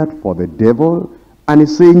 prepared for the devil and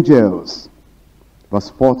his angels. Verse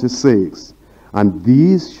 46, and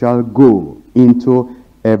these shall go into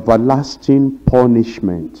everlasting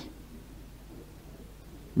punishment.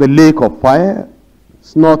 The lake of fire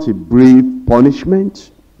is not a brief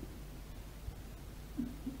punishment,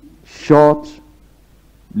 short-lived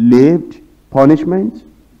punishment,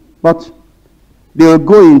 but they will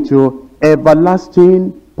go into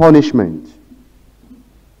everlasting punishment.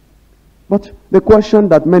 But the question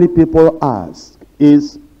that many people ask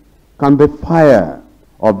is, can the fire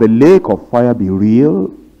of the lake of fire be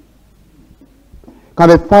real? Can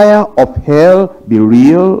the fire of hell be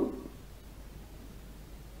real?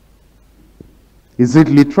 Is it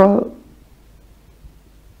literal?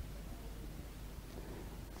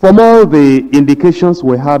 From all the indications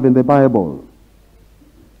we have in the Bible,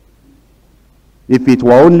 if it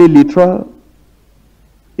were only literal,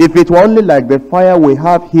 if it were only like the fire we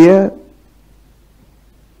have here,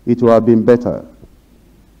 it would have been better.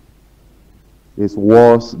 It's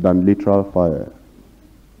worse than literal fire.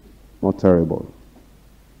 Not terrible.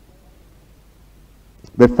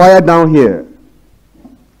 The fire down here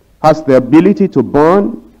has the ability to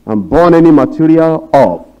burn and burn any material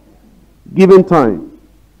up, given time.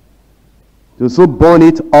 To so burn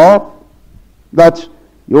it up that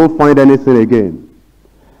you won't find anything again.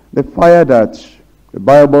 The fire that the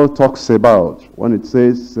Bible talks about when it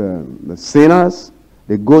says the sinners,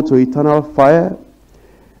 they go to eternal fire,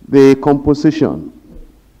 the composition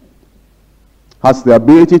has the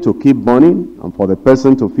ability to keep burning and for the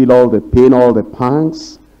person to feel all the pain, all the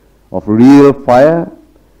pangs of real fire.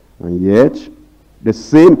 And yet, there's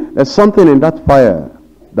something in that fire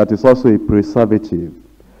that is also a preservative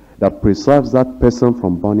that preserves that person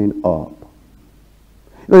from burning up.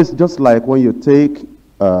 You know, it's just like when you take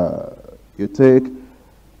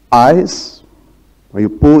ice, when you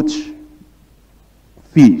put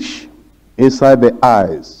fish inside the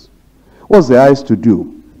ice. What's the ice to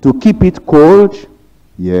do? To keep it cold?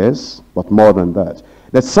 Yes, but more than that.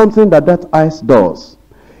 There's something that ice does.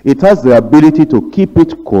 It has the ability to keep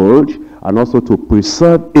it cold and also to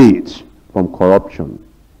preserve it from corruption.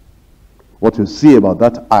 What you see about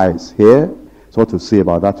that ice here is what you see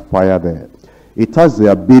about that fire there. It has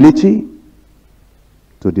the ability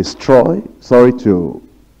to destroy, to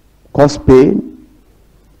cause pain,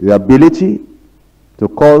 the ability to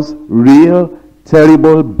cause real,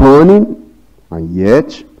 terrible burning, and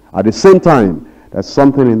yet, at the same time, there's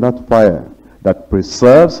something in that fire that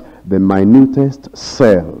preserves the minutest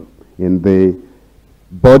cell in the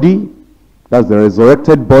body, that's the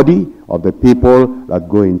resurrected body of the people that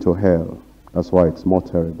go into hell. That's why it's more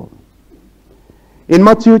terrible. In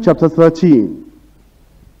Matthew chapter 13,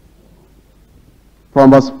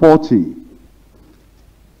 from verse 40,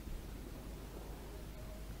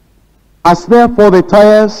 as therefore the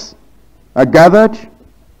tires are gathered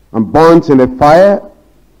and burnt in the fire,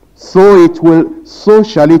 so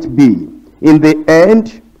shall it be in the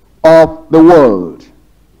end of the world.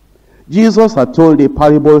 Jesus had told a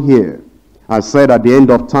parable here and said at the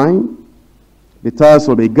end of time, the tares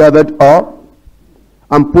will be gathered up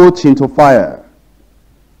and put into fire.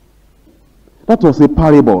 That was a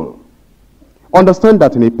parable. Understand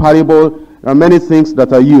that in a parable, there are many things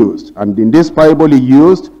that are used. And in this parable he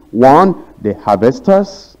used, one, the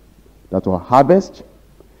harvesters that will harvest.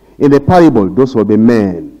 In the parable, those will be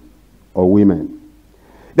men or women.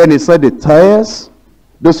 Then he said the tares,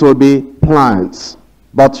 those will be plants,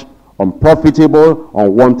 but unprofitable,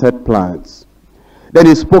 unwanted plants. Then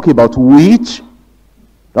he spoke about wheat,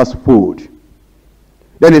 that's food.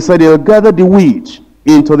 Then he said they'll gather the wheat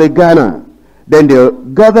into the garner. Then they'll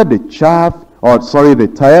gather the the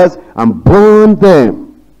tares and burn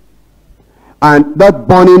them. And that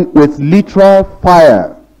burning with literal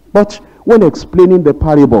fire. But when explaining the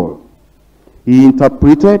parable, he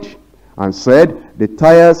interpreted and said the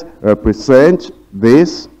tares represent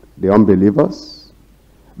this, the unbelievers.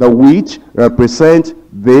 The wheat represent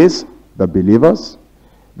this, the believers.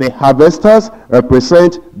 The harvesters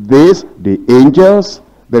represent this, the angels.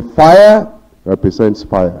 The fire represents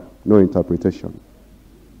fire. No interpretation.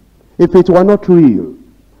 If it were not real,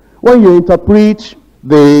 when you interpret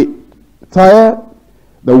the tire,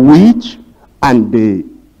 the wheat, and the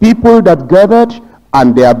people that gathered,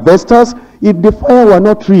 and the harvesters, if the fire were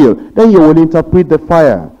not real, then you will interpret the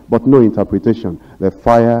fire, but no interpretation. The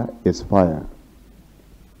fire is fire.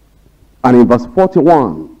 And in verse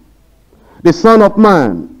 41, the Son of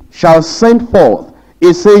Man shall send forth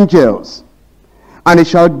his angels, and he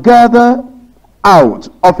shall gather out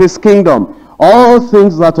of his kingdom all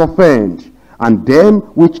things that offend, and them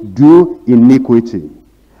which do iniquity,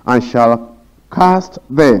 and shall cast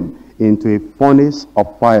them into a furnace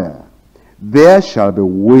of fire. There shall be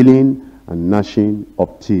wailing and gnashing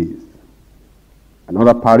of teeth.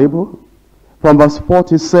 Another parable from verse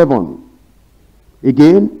 47.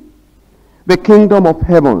 Again, the kingdom of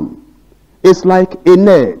heaven is like a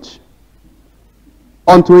net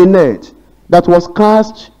unto a net that was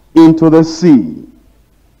cast into the sea,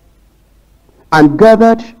 and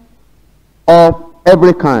gathered of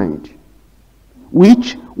every kind,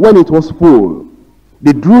 which when it was full,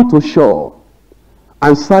 they drew to shore,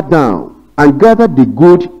 and sat down, and gathered the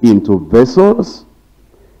good into vessels,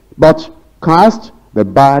 but cast the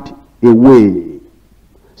bad away.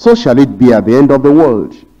 So shall it be at the end of the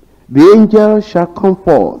world. The angel shall come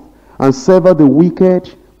forth, and sever the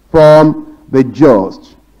wicked from the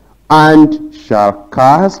just, and shall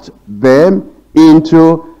cast them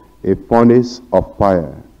into a furnace of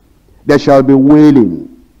fire. There shall be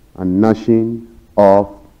wailing and gnashing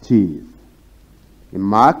of teeth. In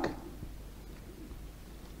Mark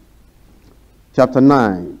chapter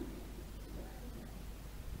 9,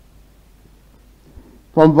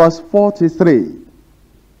 from verse 43.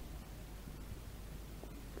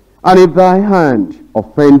 And if thy hand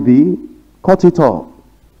offend thee, cut it off.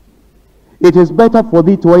 It is better for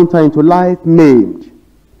thee to enter into life maimed,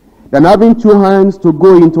 than having two hands to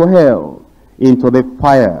go into hell, into the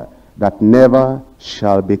fire that never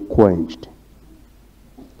shall be quenched.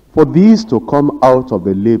 For these to come out of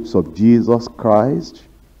the lips of Jesus Christ,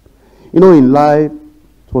 in life,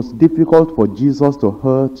 it was difficult for Jesus to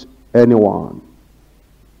hurt anyone.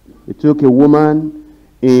 It took a woman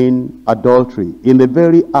in adultery, in the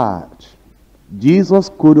very act. Jesus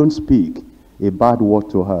couldn't speak a bad word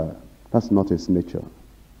to her. That's not his nature.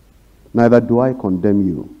 Neither do I condemn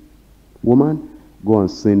you. Woman, go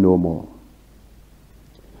and sin no more.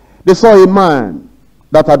 They saw a man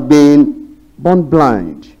that had been born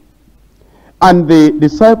blind. And the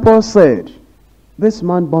disciples said, this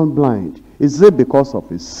man born blind, is it because of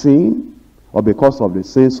his sin or because of the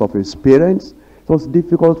sins of his parents? It was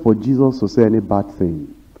difficult for Jesus to say any bad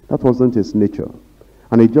thing. That wasn't his nature.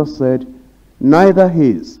 And he just said, neither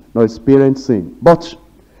his nor his parents sin, but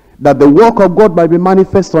that the work of God might be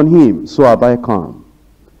manifest on him, so have I come.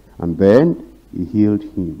 And then he healed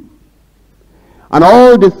him. And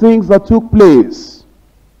all the things that took place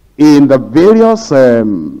in the various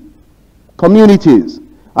communities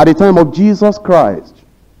at the time of Jesus Christ,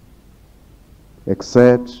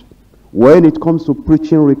 except when it comes to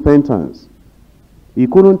preaching repentance, he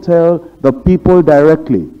couldn't tell the people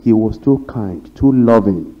directly. He was too kind, too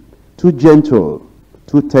loving, too gentle,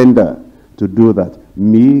 too tender to do that,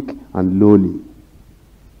 meek and lowly.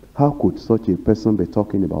 How could such a person be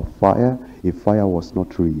talking about fire if fire was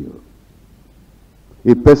not real?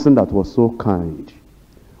 A person that was so kind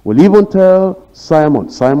will even tell Simon,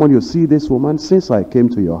 Simon, you see this woman, since I came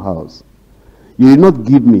to your house, you did not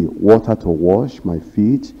give me water to wash my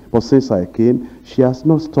feet, but since I came, she has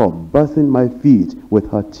not stopped bathing my feet with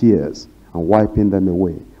her tears and wiping them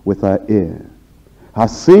away with her hair. Her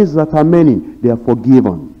sins that are many, they are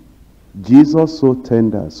forgiven. Jesus so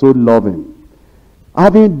tender, so loving,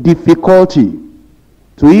 having difficulty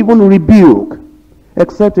to even rebuke,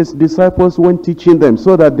 except his disciples when teaching them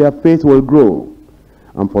so that their faith will grow.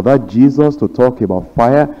 And for that Jesus to talk about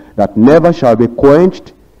fire that never shall be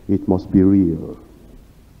quenched, it must be real.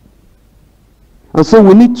 And so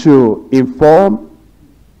we need to inform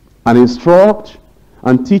and instruct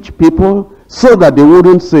and teach people so that they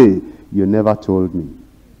wouldn't say, you never told me.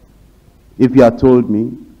 If you had told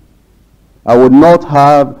me, I would not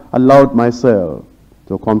have allowed myself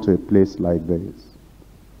to come to a place like this.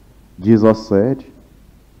 Jesus said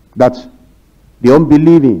that the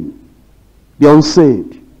unbelieving, the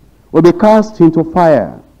unsaved, will be cast into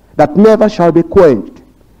fire that never shall be quenched.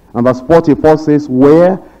 And verse 44 says,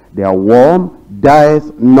 where their worm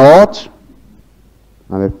dieth not,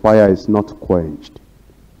 and the fire is not quenched.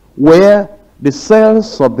 Where the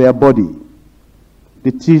cells of their body,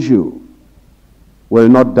 the tissue, will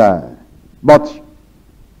not die, but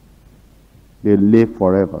they live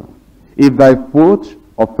forever. If thy foot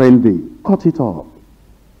offend thee, cut it off.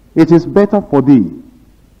 It is better for thee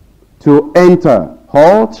to enter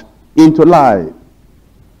halt into life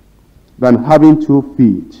than having 2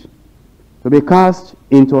 feet to be cast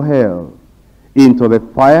into hell, into the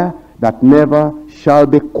fire that never shall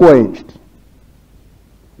be quenched,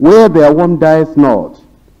 where their worm dieth not,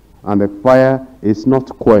 and the fire is not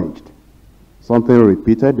quenched. Something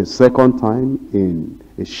repeated the second time in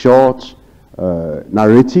a short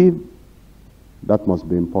narrative. That must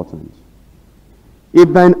be important. If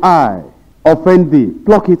thine eye offend thee,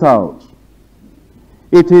 pluck it out.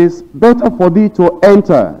 It is better for thee to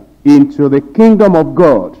enter into the kingdom of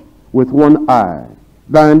God with 1 eye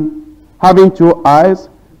than having 2 eyes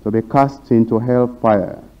to be cast into hell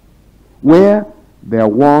fire, where their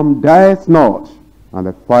worm dieth not, and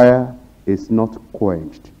the fire is not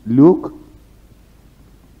quenched. Luke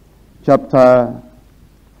chapter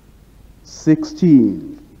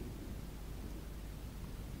 16.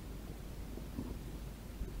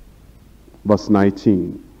 Verse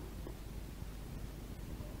 19.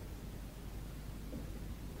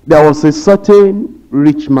 There was a certain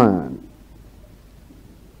rich man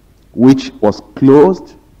which was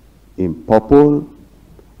clothed in purple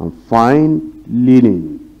and fine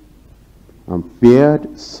linen, and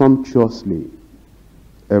fared sumptuously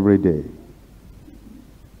every day.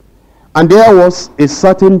 And there was a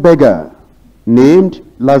certain beggar named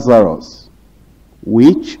Lazarus,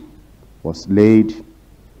 which was laid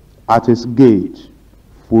at his gate,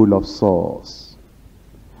 full of sores,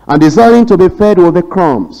 and desiring to be fed with the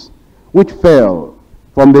crumbs which fell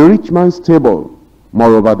from the rich man's table.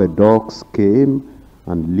 Moreover, the dogs came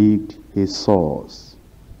and licked his sores.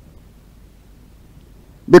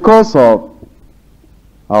 Because of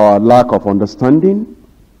our lack of understanding,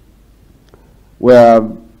 we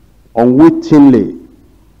have unwittingly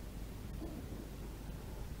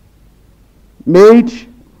made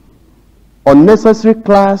unnecessary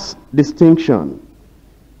class distinction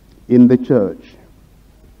in the church.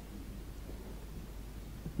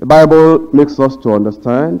 The Bible makes us to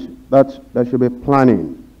understand that there should be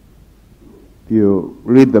planning. If you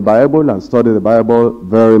read the Bible and study the Bible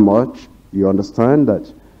very much, you understand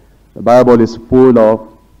that the Bible is full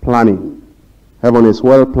of planning. Heaven is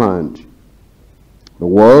well planned. The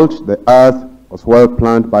world, the earth, was well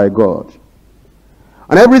planned by God.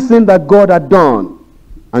 And everything that God had done,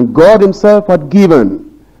 and God himself had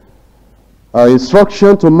given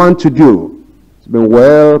instruction to man to do, it's been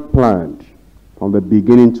well planned from the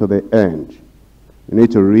beginning to the end. You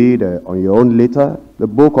need to read on your own later the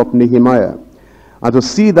book of Nehemiah, and to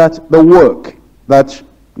see that the work that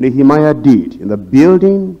Nehemiah did in the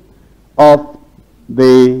building of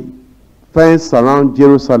the fence around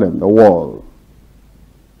Jerusalem, the wall,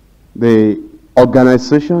 the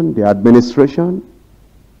organization, the administration,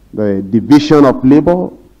 the division of labor,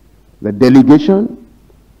 the delegation,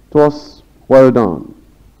 it was well done.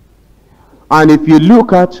 And if you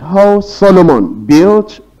look at how Solomon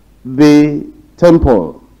built the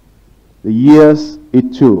temple, the years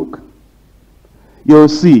it took, you'll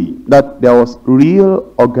see that there was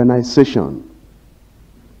real organization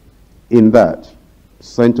in that.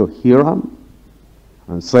 Sent to Hiram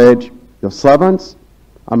and said, your servants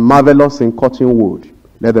are marvelous in cutting wood.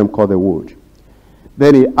 Let them cut the wood.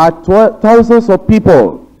 Then he had thousands of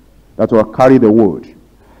people that will carry the wood.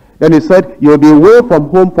 Then he said, you'll be away from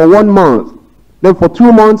home for 1 month. Then for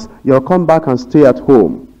 2 months, you'll come back and stay at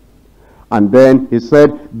home. And then he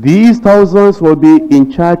said, these thousands will be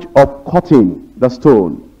in charge of cutting the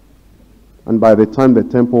stone. And by the time the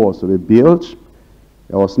temple was to be built,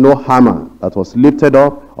 there was no hammer that was lifted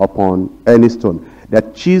up upon any stone. They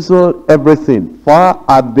had chiseled everything far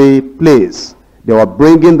at the place. They were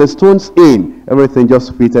bringing the stones in. Everything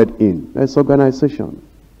just fitted in. That's organization.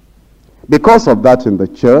 Because of that in the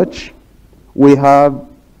church, we have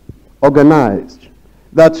organized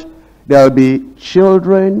that there will be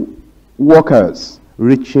children workers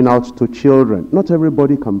reaching out to children. Not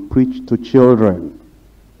everybody can preach to children.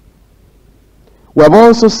 We have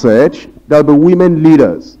also said there will be women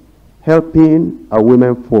leaders helping our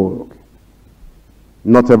women folk.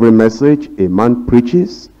 Not every message a man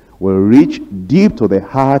preaches will reach deep to the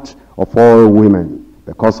heart of all women.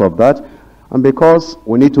 Because of that, and because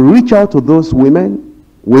we need to reach out to those women,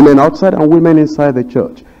 women outside and women inside the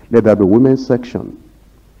church, let there be women's section.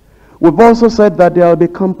 We've also said that there will be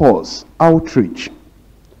campus outreach.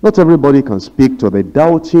 Not everybody can speak to the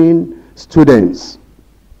doubting students.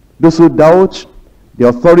 Those who doubt the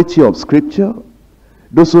authority of Scripture,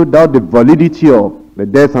 those who doubt the validity of the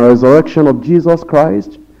death and resurrection of Jesus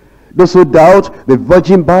Christ, those who doubt the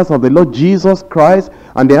virgin birth of the Lord Jesus Christ,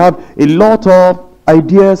 and they have a lot of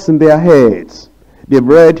ideas in their heads. They've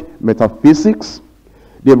read metaphysics,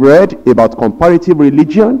 they've read about comparative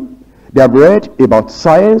religion, they have read about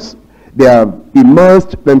science, they have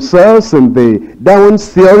immersed themselves in the Darwin's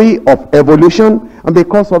theory of evolution, and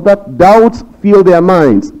because of that, doubts fill their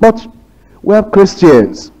minds. But we have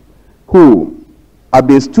Christians who have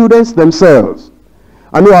been students themselves,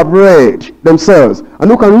 and who have read themselves,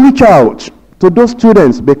 and who can reach out to those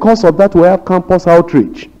students. Because of that, we have campus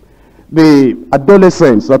outreach. The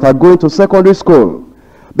adolescents that are going to secondary school,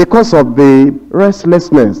 because of the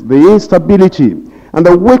restlessness, the instability, and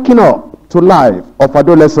the waking up to life of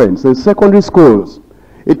adolescents in secondary schools,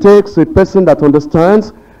 it takes a person that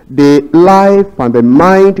understands the life and the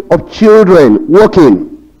mind of children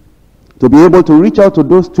working to be able to reach out to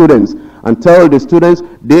those students and tell the students,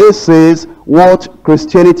 this is what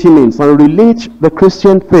Christianity means, and relate the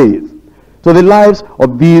Christian faith to the lives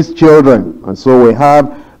of these children. And so we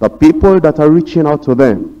have the people that are reaching out to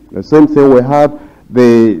them. The same thing, we have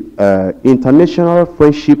the International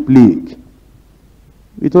Friendship League.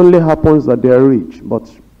 It only happens that they are rich, but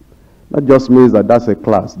that just means that that's a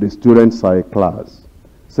class. The students are a class.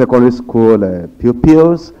 Secondary school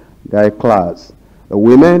pupils, they are a class. The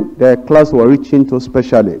women, they are a class we're reaching to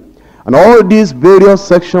specially. And all these various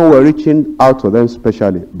sections we're reaching out to them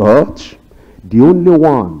specially. But the only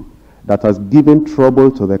one that has given trouble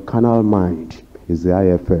to the carnal mind is the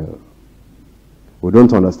IFL. We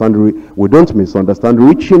don't misunderstand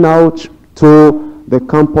reaching out to the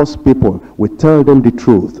campus people. We tell them the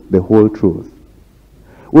truth, the whole truth.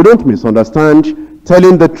 We don't misunderstand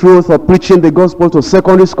telling the truth or preaching the gospel to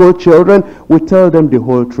secondary school children. We tell them the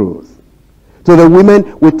whole truth. To the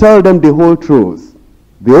women, we tell them the whole truth.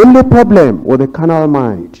 The only problem with the carnal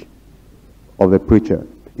mind of the preacher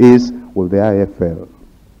is with the IFL.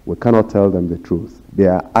 We cannot tell them the truth. They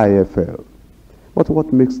are IFL. But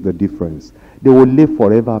what makes the difference? They will live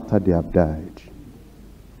forever after they have died.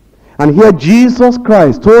 And here Jesus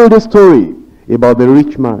Christ told a story about the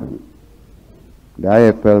rich man, the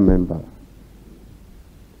IFL member,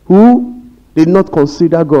 who did not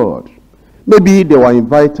consider God. Maybe they were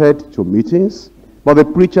invited to meetings, but the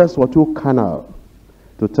preachers were too carnal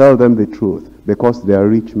to tell them the truth because they are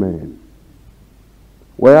rich men.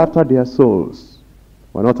 We're after their souls.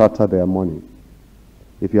 We're not after their money.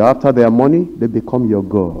 If you're after their money, they become your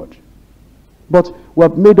God. But we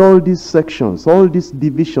have made all these sections, all these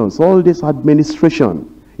divisions, all this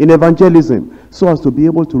administration in evangelism so as to be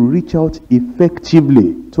able to reach out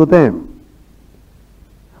effectively to them.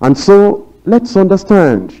 And so let's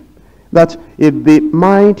understand that if the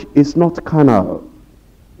mind is not carnal,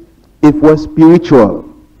 if we're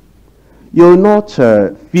spiritual, you'll not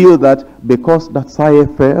feel that because that's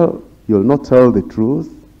IFL, you'll not tell the truth.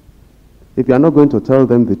 If you're not going to tell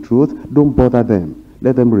them the truth, don't bother them.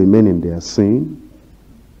 Let them remain in their sin.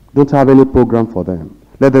 Don't have any program for them.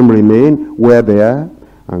 Let them remain where they are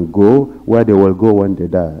and go where they will go when they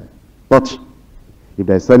die. But if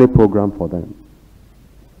there's any program for them,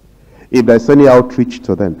 if there's any outreach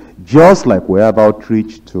to them, just like we have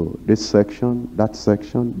outreach to this section, that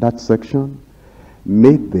section, that section,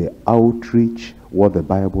 make the outreach what the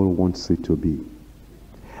Bible wants it to be.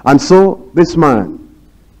 And so this man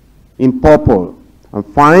in purple and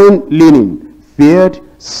fine linen fared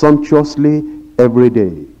sumptuously every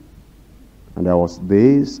day. And there was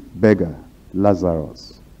this beggar,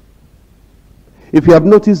 Lazarus. If you have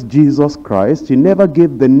noticed Jesus Christ, he never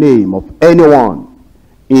gave the name of anyone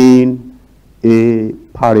in a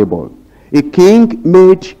parable. A king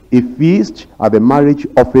made a feast at the marriage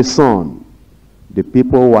of a son. The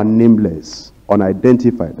people were nameless,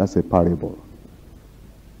 unidentified. That's a parable.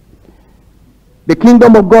 The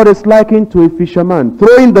kingdom of God is likened to a fisherman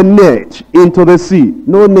throwing the net into the sea.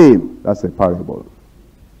 No name. That's a parable.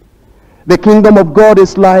 The kingdom of God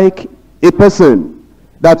is like a person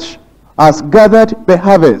that has gathered the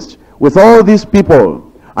harvest with all these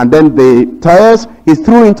people, and then the tares he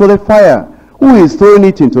threw into the fire. Who is throwing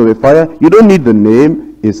it into the fire? You don't need the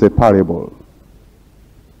name. It's a parable.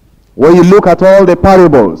 When you look at all the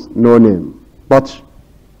parables, no name. But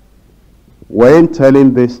when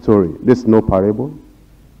telling this story, this is no parable.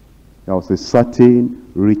 There was a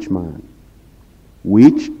certain rich man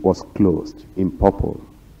which was clothed in purple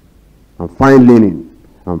and fine linen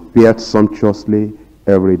and fared sumptuously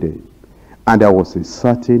every day. And there was a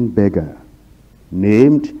certain beggar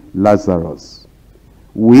named Lazarus,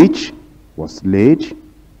 which was laid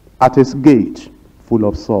at his gate full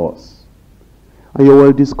of sores. And you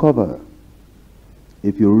will discover,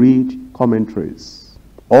 if you read commentaries,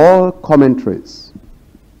 all commentaries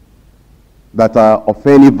that are of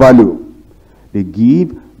any value, they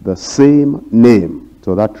give the same name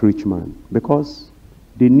to that rich man, because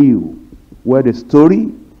they knew where the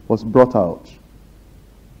story was brought out.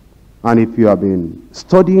 And if you have been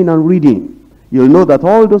studying and reading, you'll know that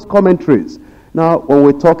all those commentaries. Now, when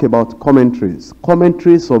we talk about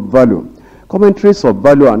commentaries of value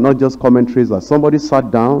are not just commentaries that somebody sat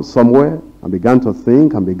down somewhere and began to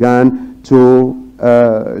think and began to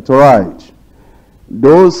write.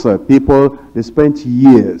 Those people, they spent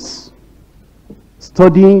years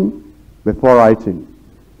studying before writing.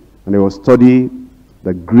 And they will study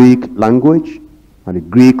the Greek language and the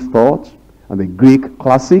Greek thought and the Greek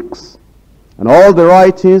classics and all the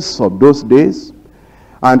writings of those days.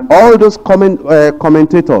 And all those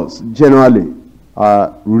commentators generally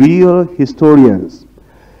are real historians.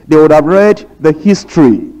 They would have read the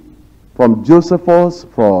history from Josephus,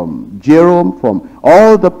 from Jerome, from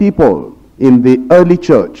all the people in the early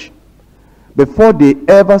church before they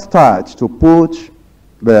ever start to put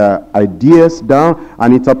their ideas down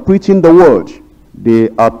and interpreting the word. They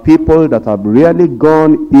are people that have really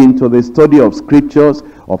gone into the study of scriptures,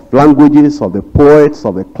 of languages, of the poets,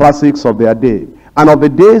 of the classics of their day, and of the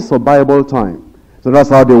days of Bible time. So that's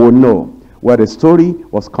how they would know where the story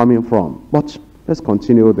was coming from. But let's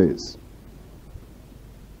continue this.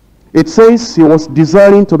 It says he was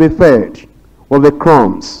desiring to be fed with the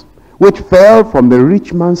crumbs which fell from the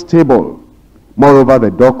rich man's table. Moreover,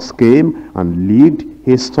 the dogs came and licked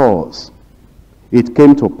his stores. It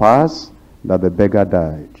came to pass that the beggar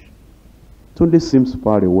died. It only seems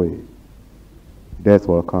far away. Death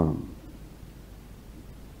will come.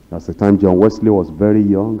 That's the time John Wesley was very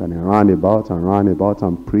young, and he ran about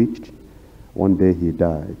and preached. One day he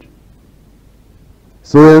died.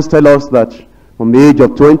 Historians tell us that from the age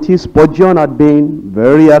of 20, Spurgeon had been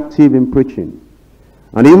very active in preaching.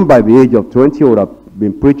 And even by the age of 20, he would have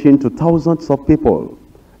been preaching to thousands of people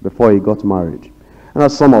before he got married. And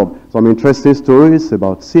there's some interesting stories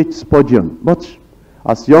about St. Spurgeon. But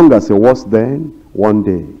as young as he was then, one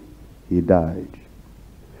day he died.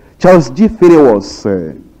 Charles G. Finney was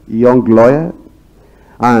a young lawyer,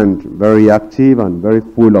 and very active and very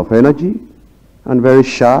full of energy, and very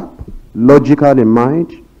sharp, logical in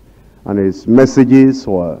mind, and his messages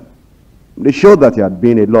they showed that he had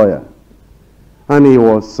been a lawyer. And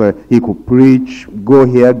he could preach, go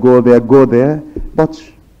here, go there,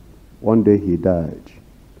 but one day he died.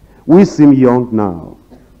 We seem young now,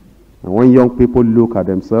 and when young people look at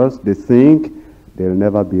themselves, they think they'll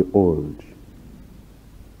never be old.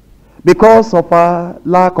 Because of our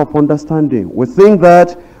lack of understanding, we think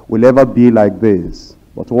that we'll ever be like this.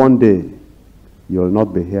 But one day, you'll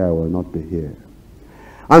not be here, I will not be here.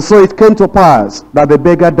 And so it came to pass that the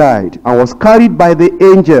beggar died and was carried by the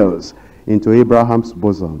angels into Abraham's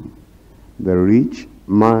bosom. The rich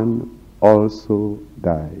man also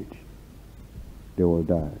died. They will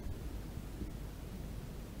die.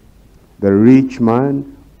 The rich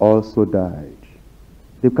man also died.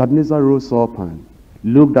 Nebuchadnezzar rose up and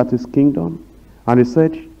looked at his kingdom, and he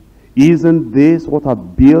said, "Isn't this what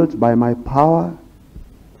I've built by my power?"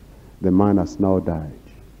 The man has now died.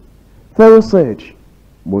 Pharaoh said,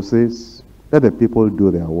 "Moses, let the people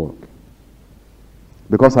do their work,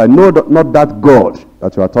 because I know not that God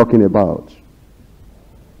that you are talking about.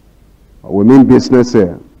 We mean business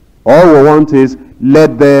here. All we want is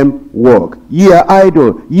let them work. Ye are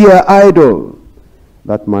idle, ye are idle."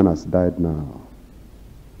 That man has died now.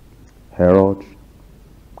 Herod,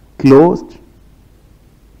 clothed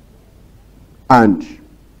and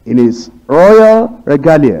in his royal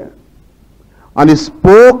regalia, and he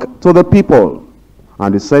spoke to the people,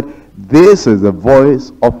 and he said, "This is the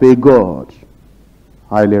voice of a God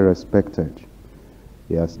highly respected."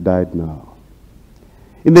 He has died now.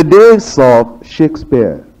 In the days of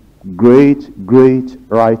Shakespeare, great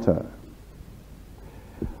writer.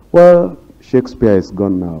 Well, Shakespeare is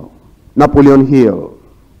gone now. Napoleon Hill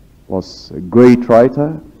was a great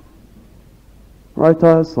writer.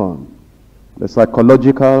 Writers on the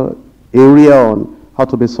psychological area on how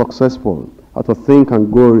to be successful, how to think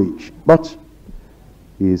and go rich. But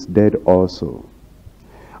he is dead also.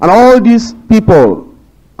 And all these people,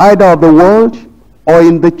 either of the world or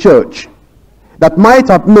in the church, that might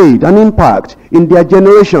have made an impact in their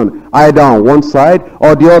generation, either on one side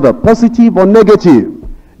or the other, positive or negative,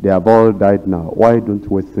 they have all died now. Why don't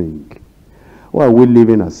we think? Why are we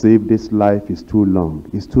living as if this life is too long?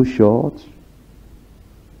 It's too short?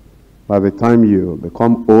 By the time you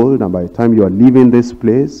become old and by the time you are leaving this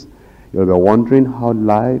place, you'll be wondering how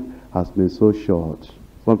life has been so short.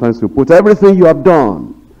 Sometimes you put everything you have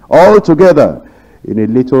done all together in a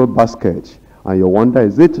little basket and you wonder,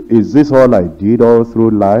 is this all I did all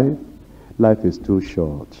through life? Life is too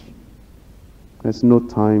short. There's no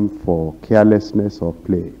time for carelessness or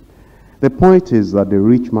play. The point is that the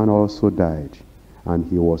rich man also died and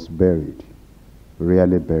he was buried.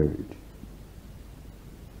 Really buried.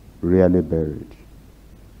 Really buried.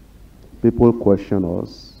 People question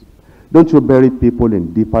us. Don't you bury people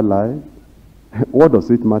in deeper life? What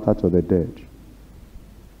does it matter to the dead?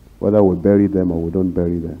 Whether we bury them or we don't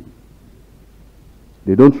bury them.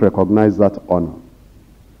 They don't recognize that honor.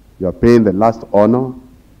 You are paying the last honor,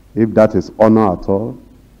 if that is honor at all.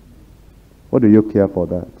 What do you care for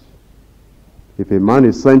that? If a man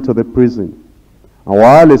is sent to the prison, and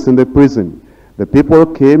while he's in the prison, the people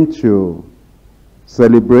came to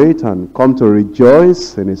celebrate and come to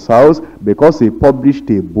rejoice in his house because he published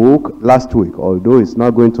a book last week, although he's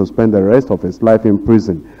not going to spend the rest of his life in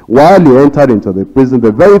prison. While he entered into the prison,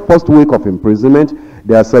 the very first week of imprisonment,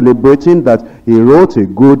 they are celebrating that he wrote a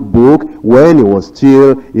good book when he was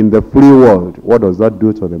still in the free world. What does that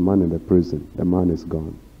do to the man in the prison? The man is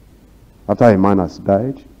gone. After a man has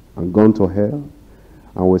died and gone to hell,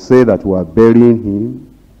 and we say that we are burying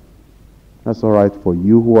him, that's all right for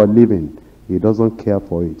you who are living. He doesn't care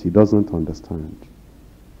for it. He doesn't understand.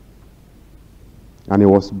 And he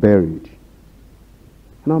was buried.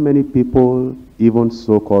 And how many people, even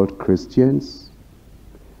so-called Christians,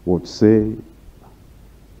 would say,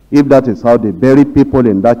 if that is how they bury people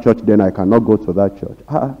in that church, then I cannot go to that church.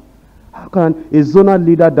 How can a zonal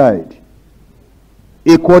leader died?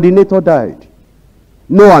 A coordinator died.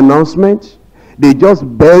 No announcement. They just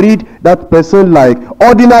buried that person like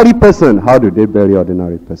ordinary person. How do they bury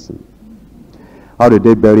ordinary person? How do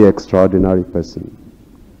they bury extraordinary person?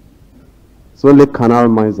 It's only carnal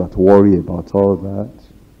minds that worry about all that.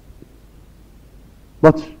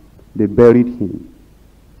 But they buried him.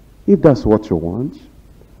 If that's what you want,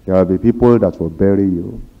 there will be people that will bury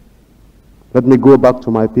you. Let me go back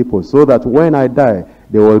to my people so that when I die,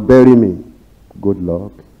 they will bury me. Good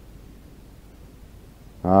luck.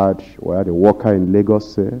 We had a worker in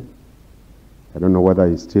Lagos here. I don't know whether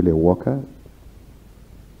he's still a worker.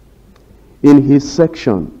 In his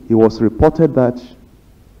section, he was reported that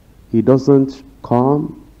he doesn't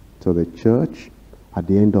come to the church at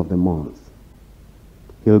the end of the month.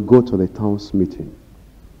 He'll go to the town's meeting.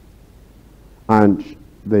 And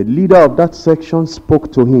the leader of that section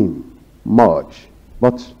spoke to him much,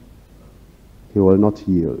 but he will not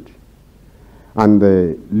yield. And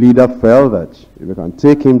the leader felt that if we can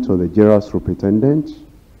take him to the general superintendent,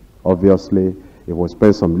 obviously, if we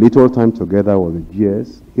spend some little time together with the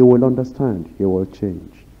GS, he will understand, he will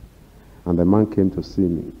change. And the man came to see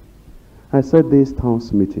me. I said, this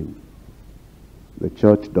town's meeting, the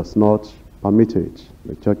church does not permit it.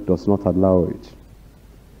 The church does not allow it.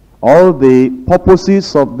 All the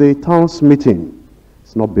purposes of the town's meeting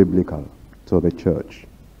is not biblical to the church.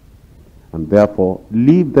 And therefore,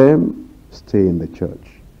 leave them, stay in the church.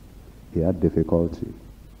 He had difficulty.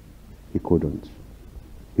 He couldn't.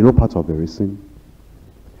 You know part of the reason?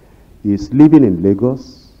 He is living in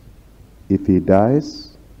Lagos. If he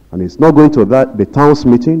dies, and he's not going to the town's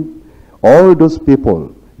meeting, all those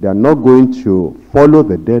people, they are not going to follow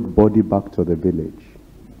the dead body back to the village.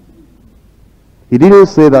 He didn't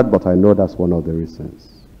say that, but I know that's one of the reasons.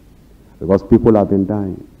 Because people have been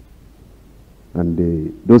dying.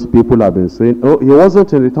 And those people have been saying, oh, he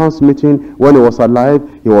wasn't in the town's meeting when he was alive.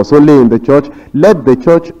 He was only in the church. Let the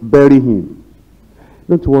church bury him.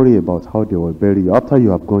 Don't worry about how they will bury you. After you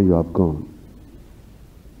have gone, you have gone.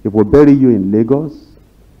 If we bury you in Lagos,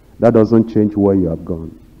 that doesn't change where you have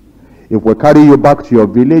gone. If we carry you back to your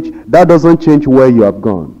village, that doesn't change where you have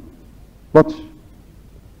gone. But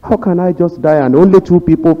how can I just die and only 2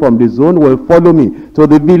 people from the zone will follow me to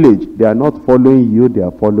the village? They are not following you, they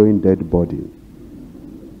are following dead body.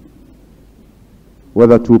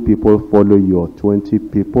 whether 2 people follow you or 20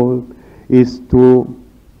 people, is to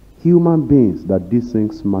human beings that these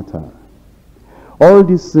things matter. All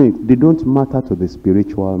these things, they don't matter to the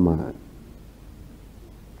spiritual man.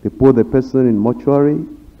 They put the person in mortuary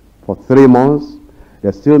for 3 months.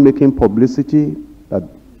 They're still making publicity that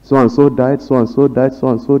so-and-so died, so-and-so died,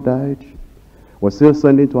 so-and-so died. We're still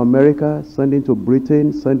sending to America, sending to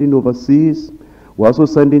Britain, sending overseas. We're also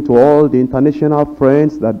sending to all the international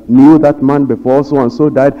friends that knew that man before so-and-so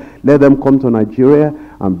died. Let them come to Nigeria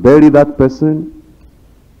and bury that person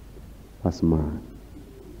as man.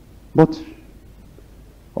 But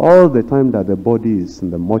all the time that the body is in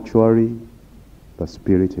the mortuary, the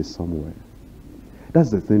spirit is somewhere. That's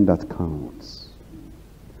the thing that counts.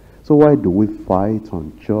 So why do we fight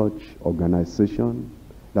on church organization?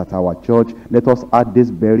 That our church, let us add this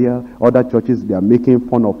burial. Other churches, they are making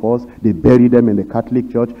fun of us. They bury them in the Catholic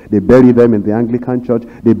Church. They bury them in the Anglican Church.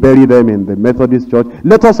 They bury them in the Methodist Church.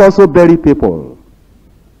 Let us also bury people.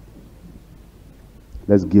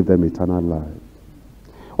 Let's give them eternal life.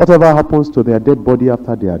 Whatever happens to their dead body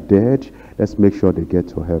after they are dead, let's make sure they get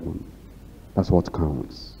to heaven. That's what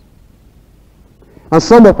counts. And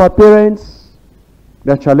some of our parents,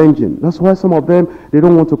 they're challenging. That's why some of them, they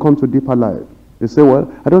don't want to come to deeper life. They say,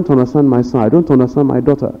 well, I don't understand my son. I don't understand my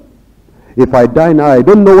daughter. If I die now, I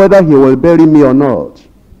don't know whether he will bury me or not.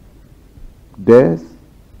 Death,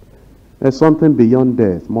 there's something beyond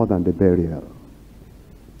death, more than the burial.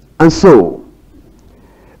 And so,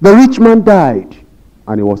 the rich man died,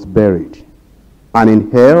 and he was buried. And in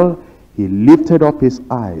hell, he lifted up his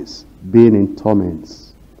eyes, being in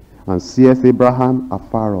torments, and seeth Abraham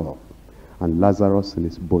afar off, and Lazarus in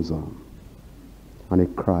his bosom. And he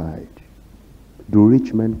cried. Do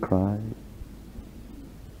rich men cry?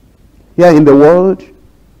 Here in the world,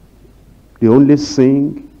 they only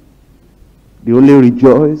sing, they only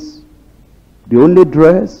rejoice, they only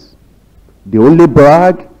dress, they only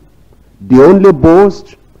brag, they only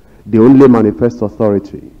boast, they only manifest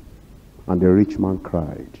authority. And the rich man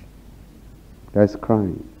cried. There's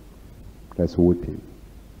crying, there's weeping.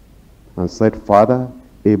 And said, Father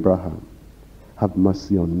Abraham, have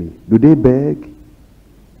mercy on me. Do they beg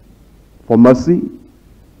for mercy?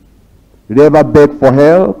 Did they ever beg for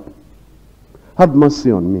help? Have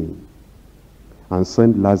mercy on me. And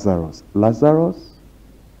send Lazarus. Lazarus,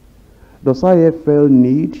 does IFL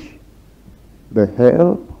need the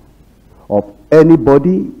help of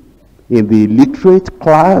anybody in the illiterate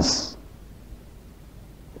class?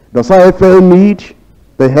 Does IFL need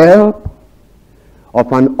the help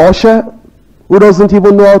of an usher who doesn't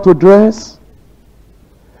even know how to dress?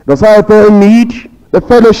 Does IFL need the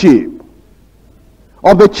fellowship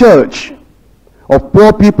of the church of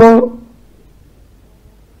poor people?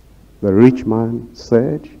 The rich man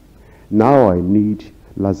said, now I need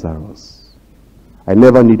Lazarus. I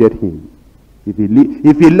never needed him.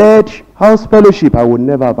 If he led house fellowship, I would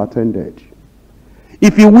never have attended.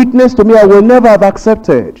 If he witnessed to me, I would never have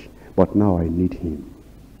accepted. But now I need him.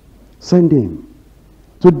 Send him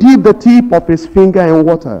to dip the tip of his finger in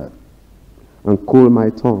water and cool my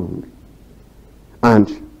tongue.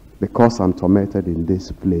 And because I'm tormented in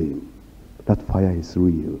this flame, that fire is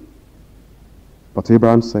real. But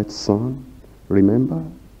Abraham said, son, remember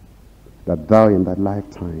that thou in that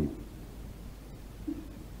lifetime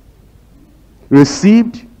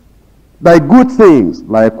received thy good things,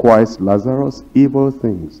 likewise Lazarus evil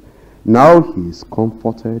things. Now he is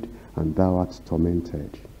comforted, and thou art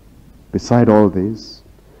tormented. Beside all this,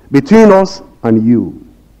 between us and you,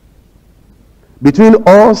 between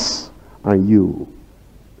us and you,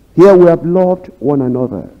 here we have loved one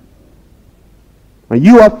another. And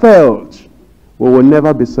you have felt we will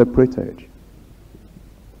never be separated.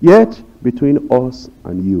 Yet, between us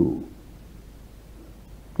and you,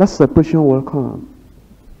 that separation will come.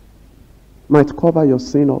 Might cover your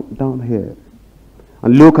sin up down here.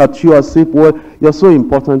 And look at you as if, well, you're so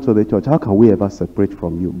important to the church. How can we ever separate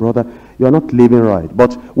from you? Brother, you're not living right.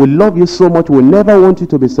 But we love you so much, we never want you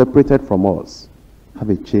to be separated from us. Have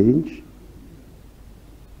a change.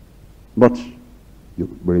 But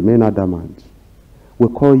you remain adamant. We'll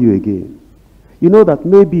call you again. You know that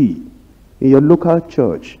maybe in your local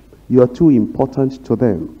church, you are too important to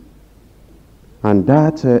them. And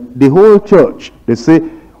that the whole church, they say,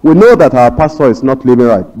 we know that our pastor is not living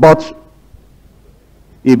right. But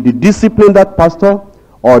if they discipline that pastor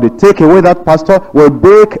or they take away that pastor, will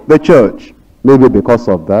break the church. Maybe because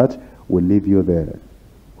of that, we'll leave you there.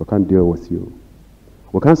 We can't deal with you.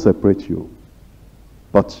 We can't separate you.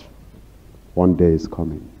 But one day is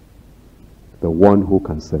coming. The one who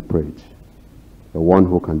can separate, the one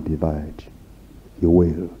who can divide, he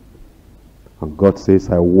will. And God says,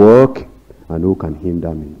 I work and who can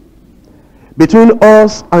hinder me? Between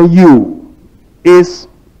us and you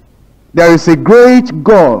there is a great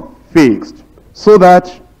gulf fixed, so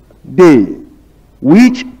that they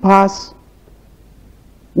which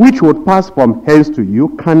would pass from hence to you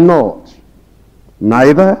cannot,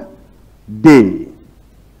 neither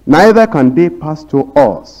can they pass to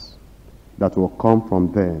us that will come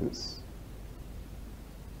from thence.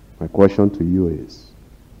 My question to you is,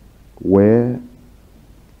 where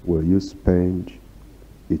will you spend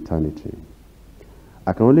eternity?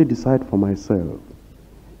 I can only decide for myself.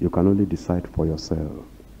 You can only decide for yourself.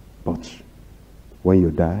 But when you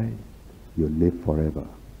die, you live forever.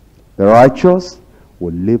 The righteous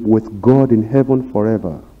will live with God in heaven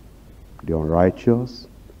forever. The unrighteous,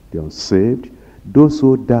 the unsaved, those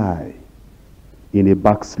who die in a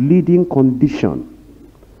backsliding condition,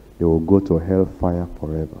 they will go to hellfire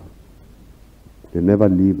forever. They never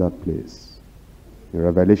leave that place. In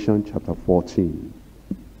Revelation chapter 14,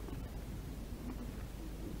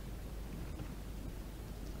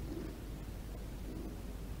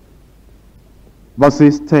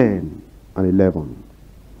 verses 10 and 11.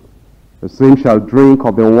 The same shall drink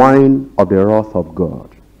of the wine of the wrath of God,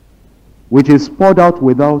 which is poured out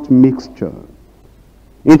without mixture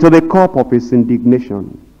into the cup of his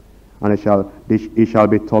indignation, and it shall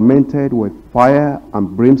be tormented with fire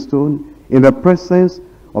and brimstone in the presence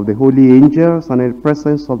of the holy angels and in the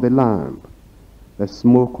presence of the Lamb. The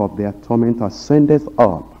smoke of their torment ascendeth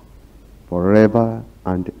up forever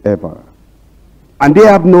and ever. And they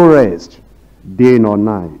have no rest, day nor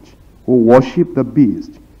night, who worship the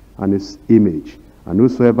beast and his image, and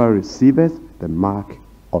whosoever receiveth the mark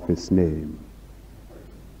of his name.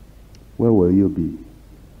 Where will you be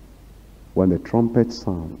when the trumpet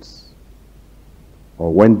sounds,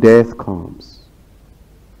 or when death comes,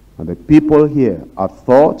 and the people here have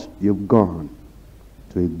thought you've gone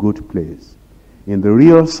to a good place? In the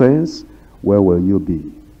real sense, where will you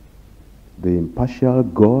be? The impartial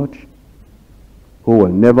God, who will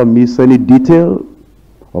never miss any detail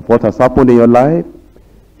of what has happened in your life,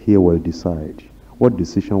 he will decide. What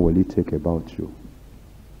decision will he take about you?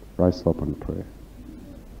 Rise up and pray.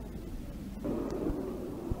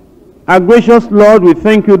 Our gracious Lord, we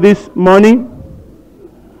thank you this morning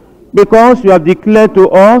because you have declared to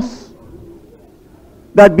us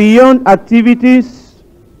that beyond activities,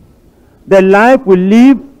 the life we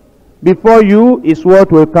live before you is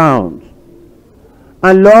what will count.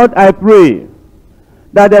 And Lord, I pray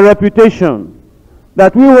that the reputation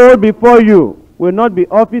that we hold before you will not be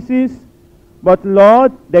offices, but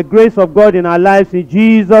Lord, the grace of God in our lives, in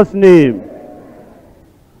Jesus' name.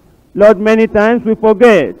 Lord, many times we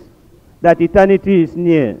forget that eternity is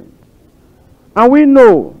near. And we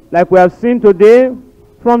know, like we have seen today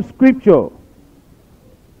from Scripture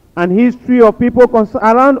and history of people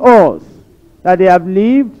around us, that they have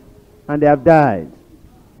lived and they have died.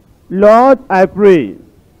 Lord, I pray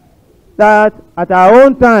that at our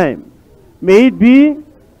own time, may it be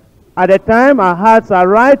at the time our hearts are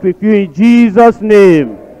right with you, in Jesus'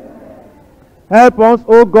 name. Help us,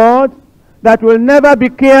 O God, that we'll never be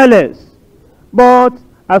careless, but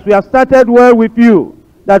as we have started well with you,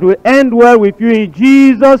 that will end well with you, in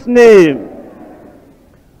Jesus' name.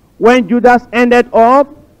 When Judas ended up,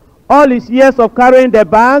 all his years of carrying the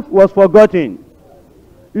bag was forgotten.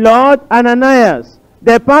 Lord, Ananias,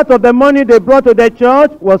 the part of the money they brought to the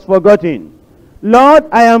church was forgotten. Lord,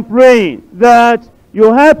 I am praying that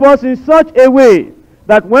you help us in such a way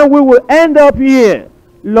that when we will end up here,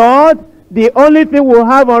 Lord, the only thing we'll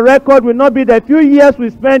have on record will not be the few years we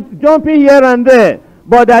spent jumping here and there,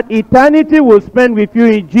 but that eternity will spend with you,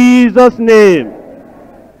 in Jesus' name.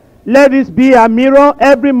 Let this be a mirror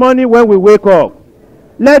every morning when we wake up.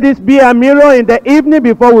 Let this be a mirror in the evening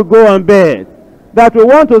before we go on bed, that we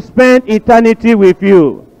want to spend eternity with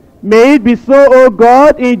you. May it be so, O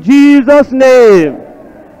God, in Jesus' name.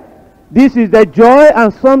 This is the joy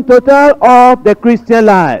and sum total of the Christian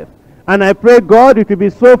life. And I pray, God, it will be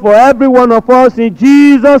so for every one of us, in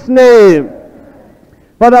Jesus' name.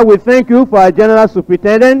 Father, we thank you for our General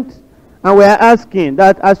Superintendent, and we are asking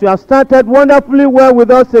that as you have started wonderfully well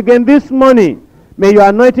with us again this morning, may your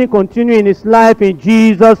anointing continue in his life, in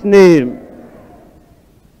Jesus' name.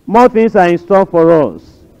 More things are in store for us.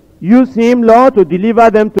 Use him, Lord, to deliver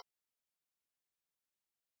them to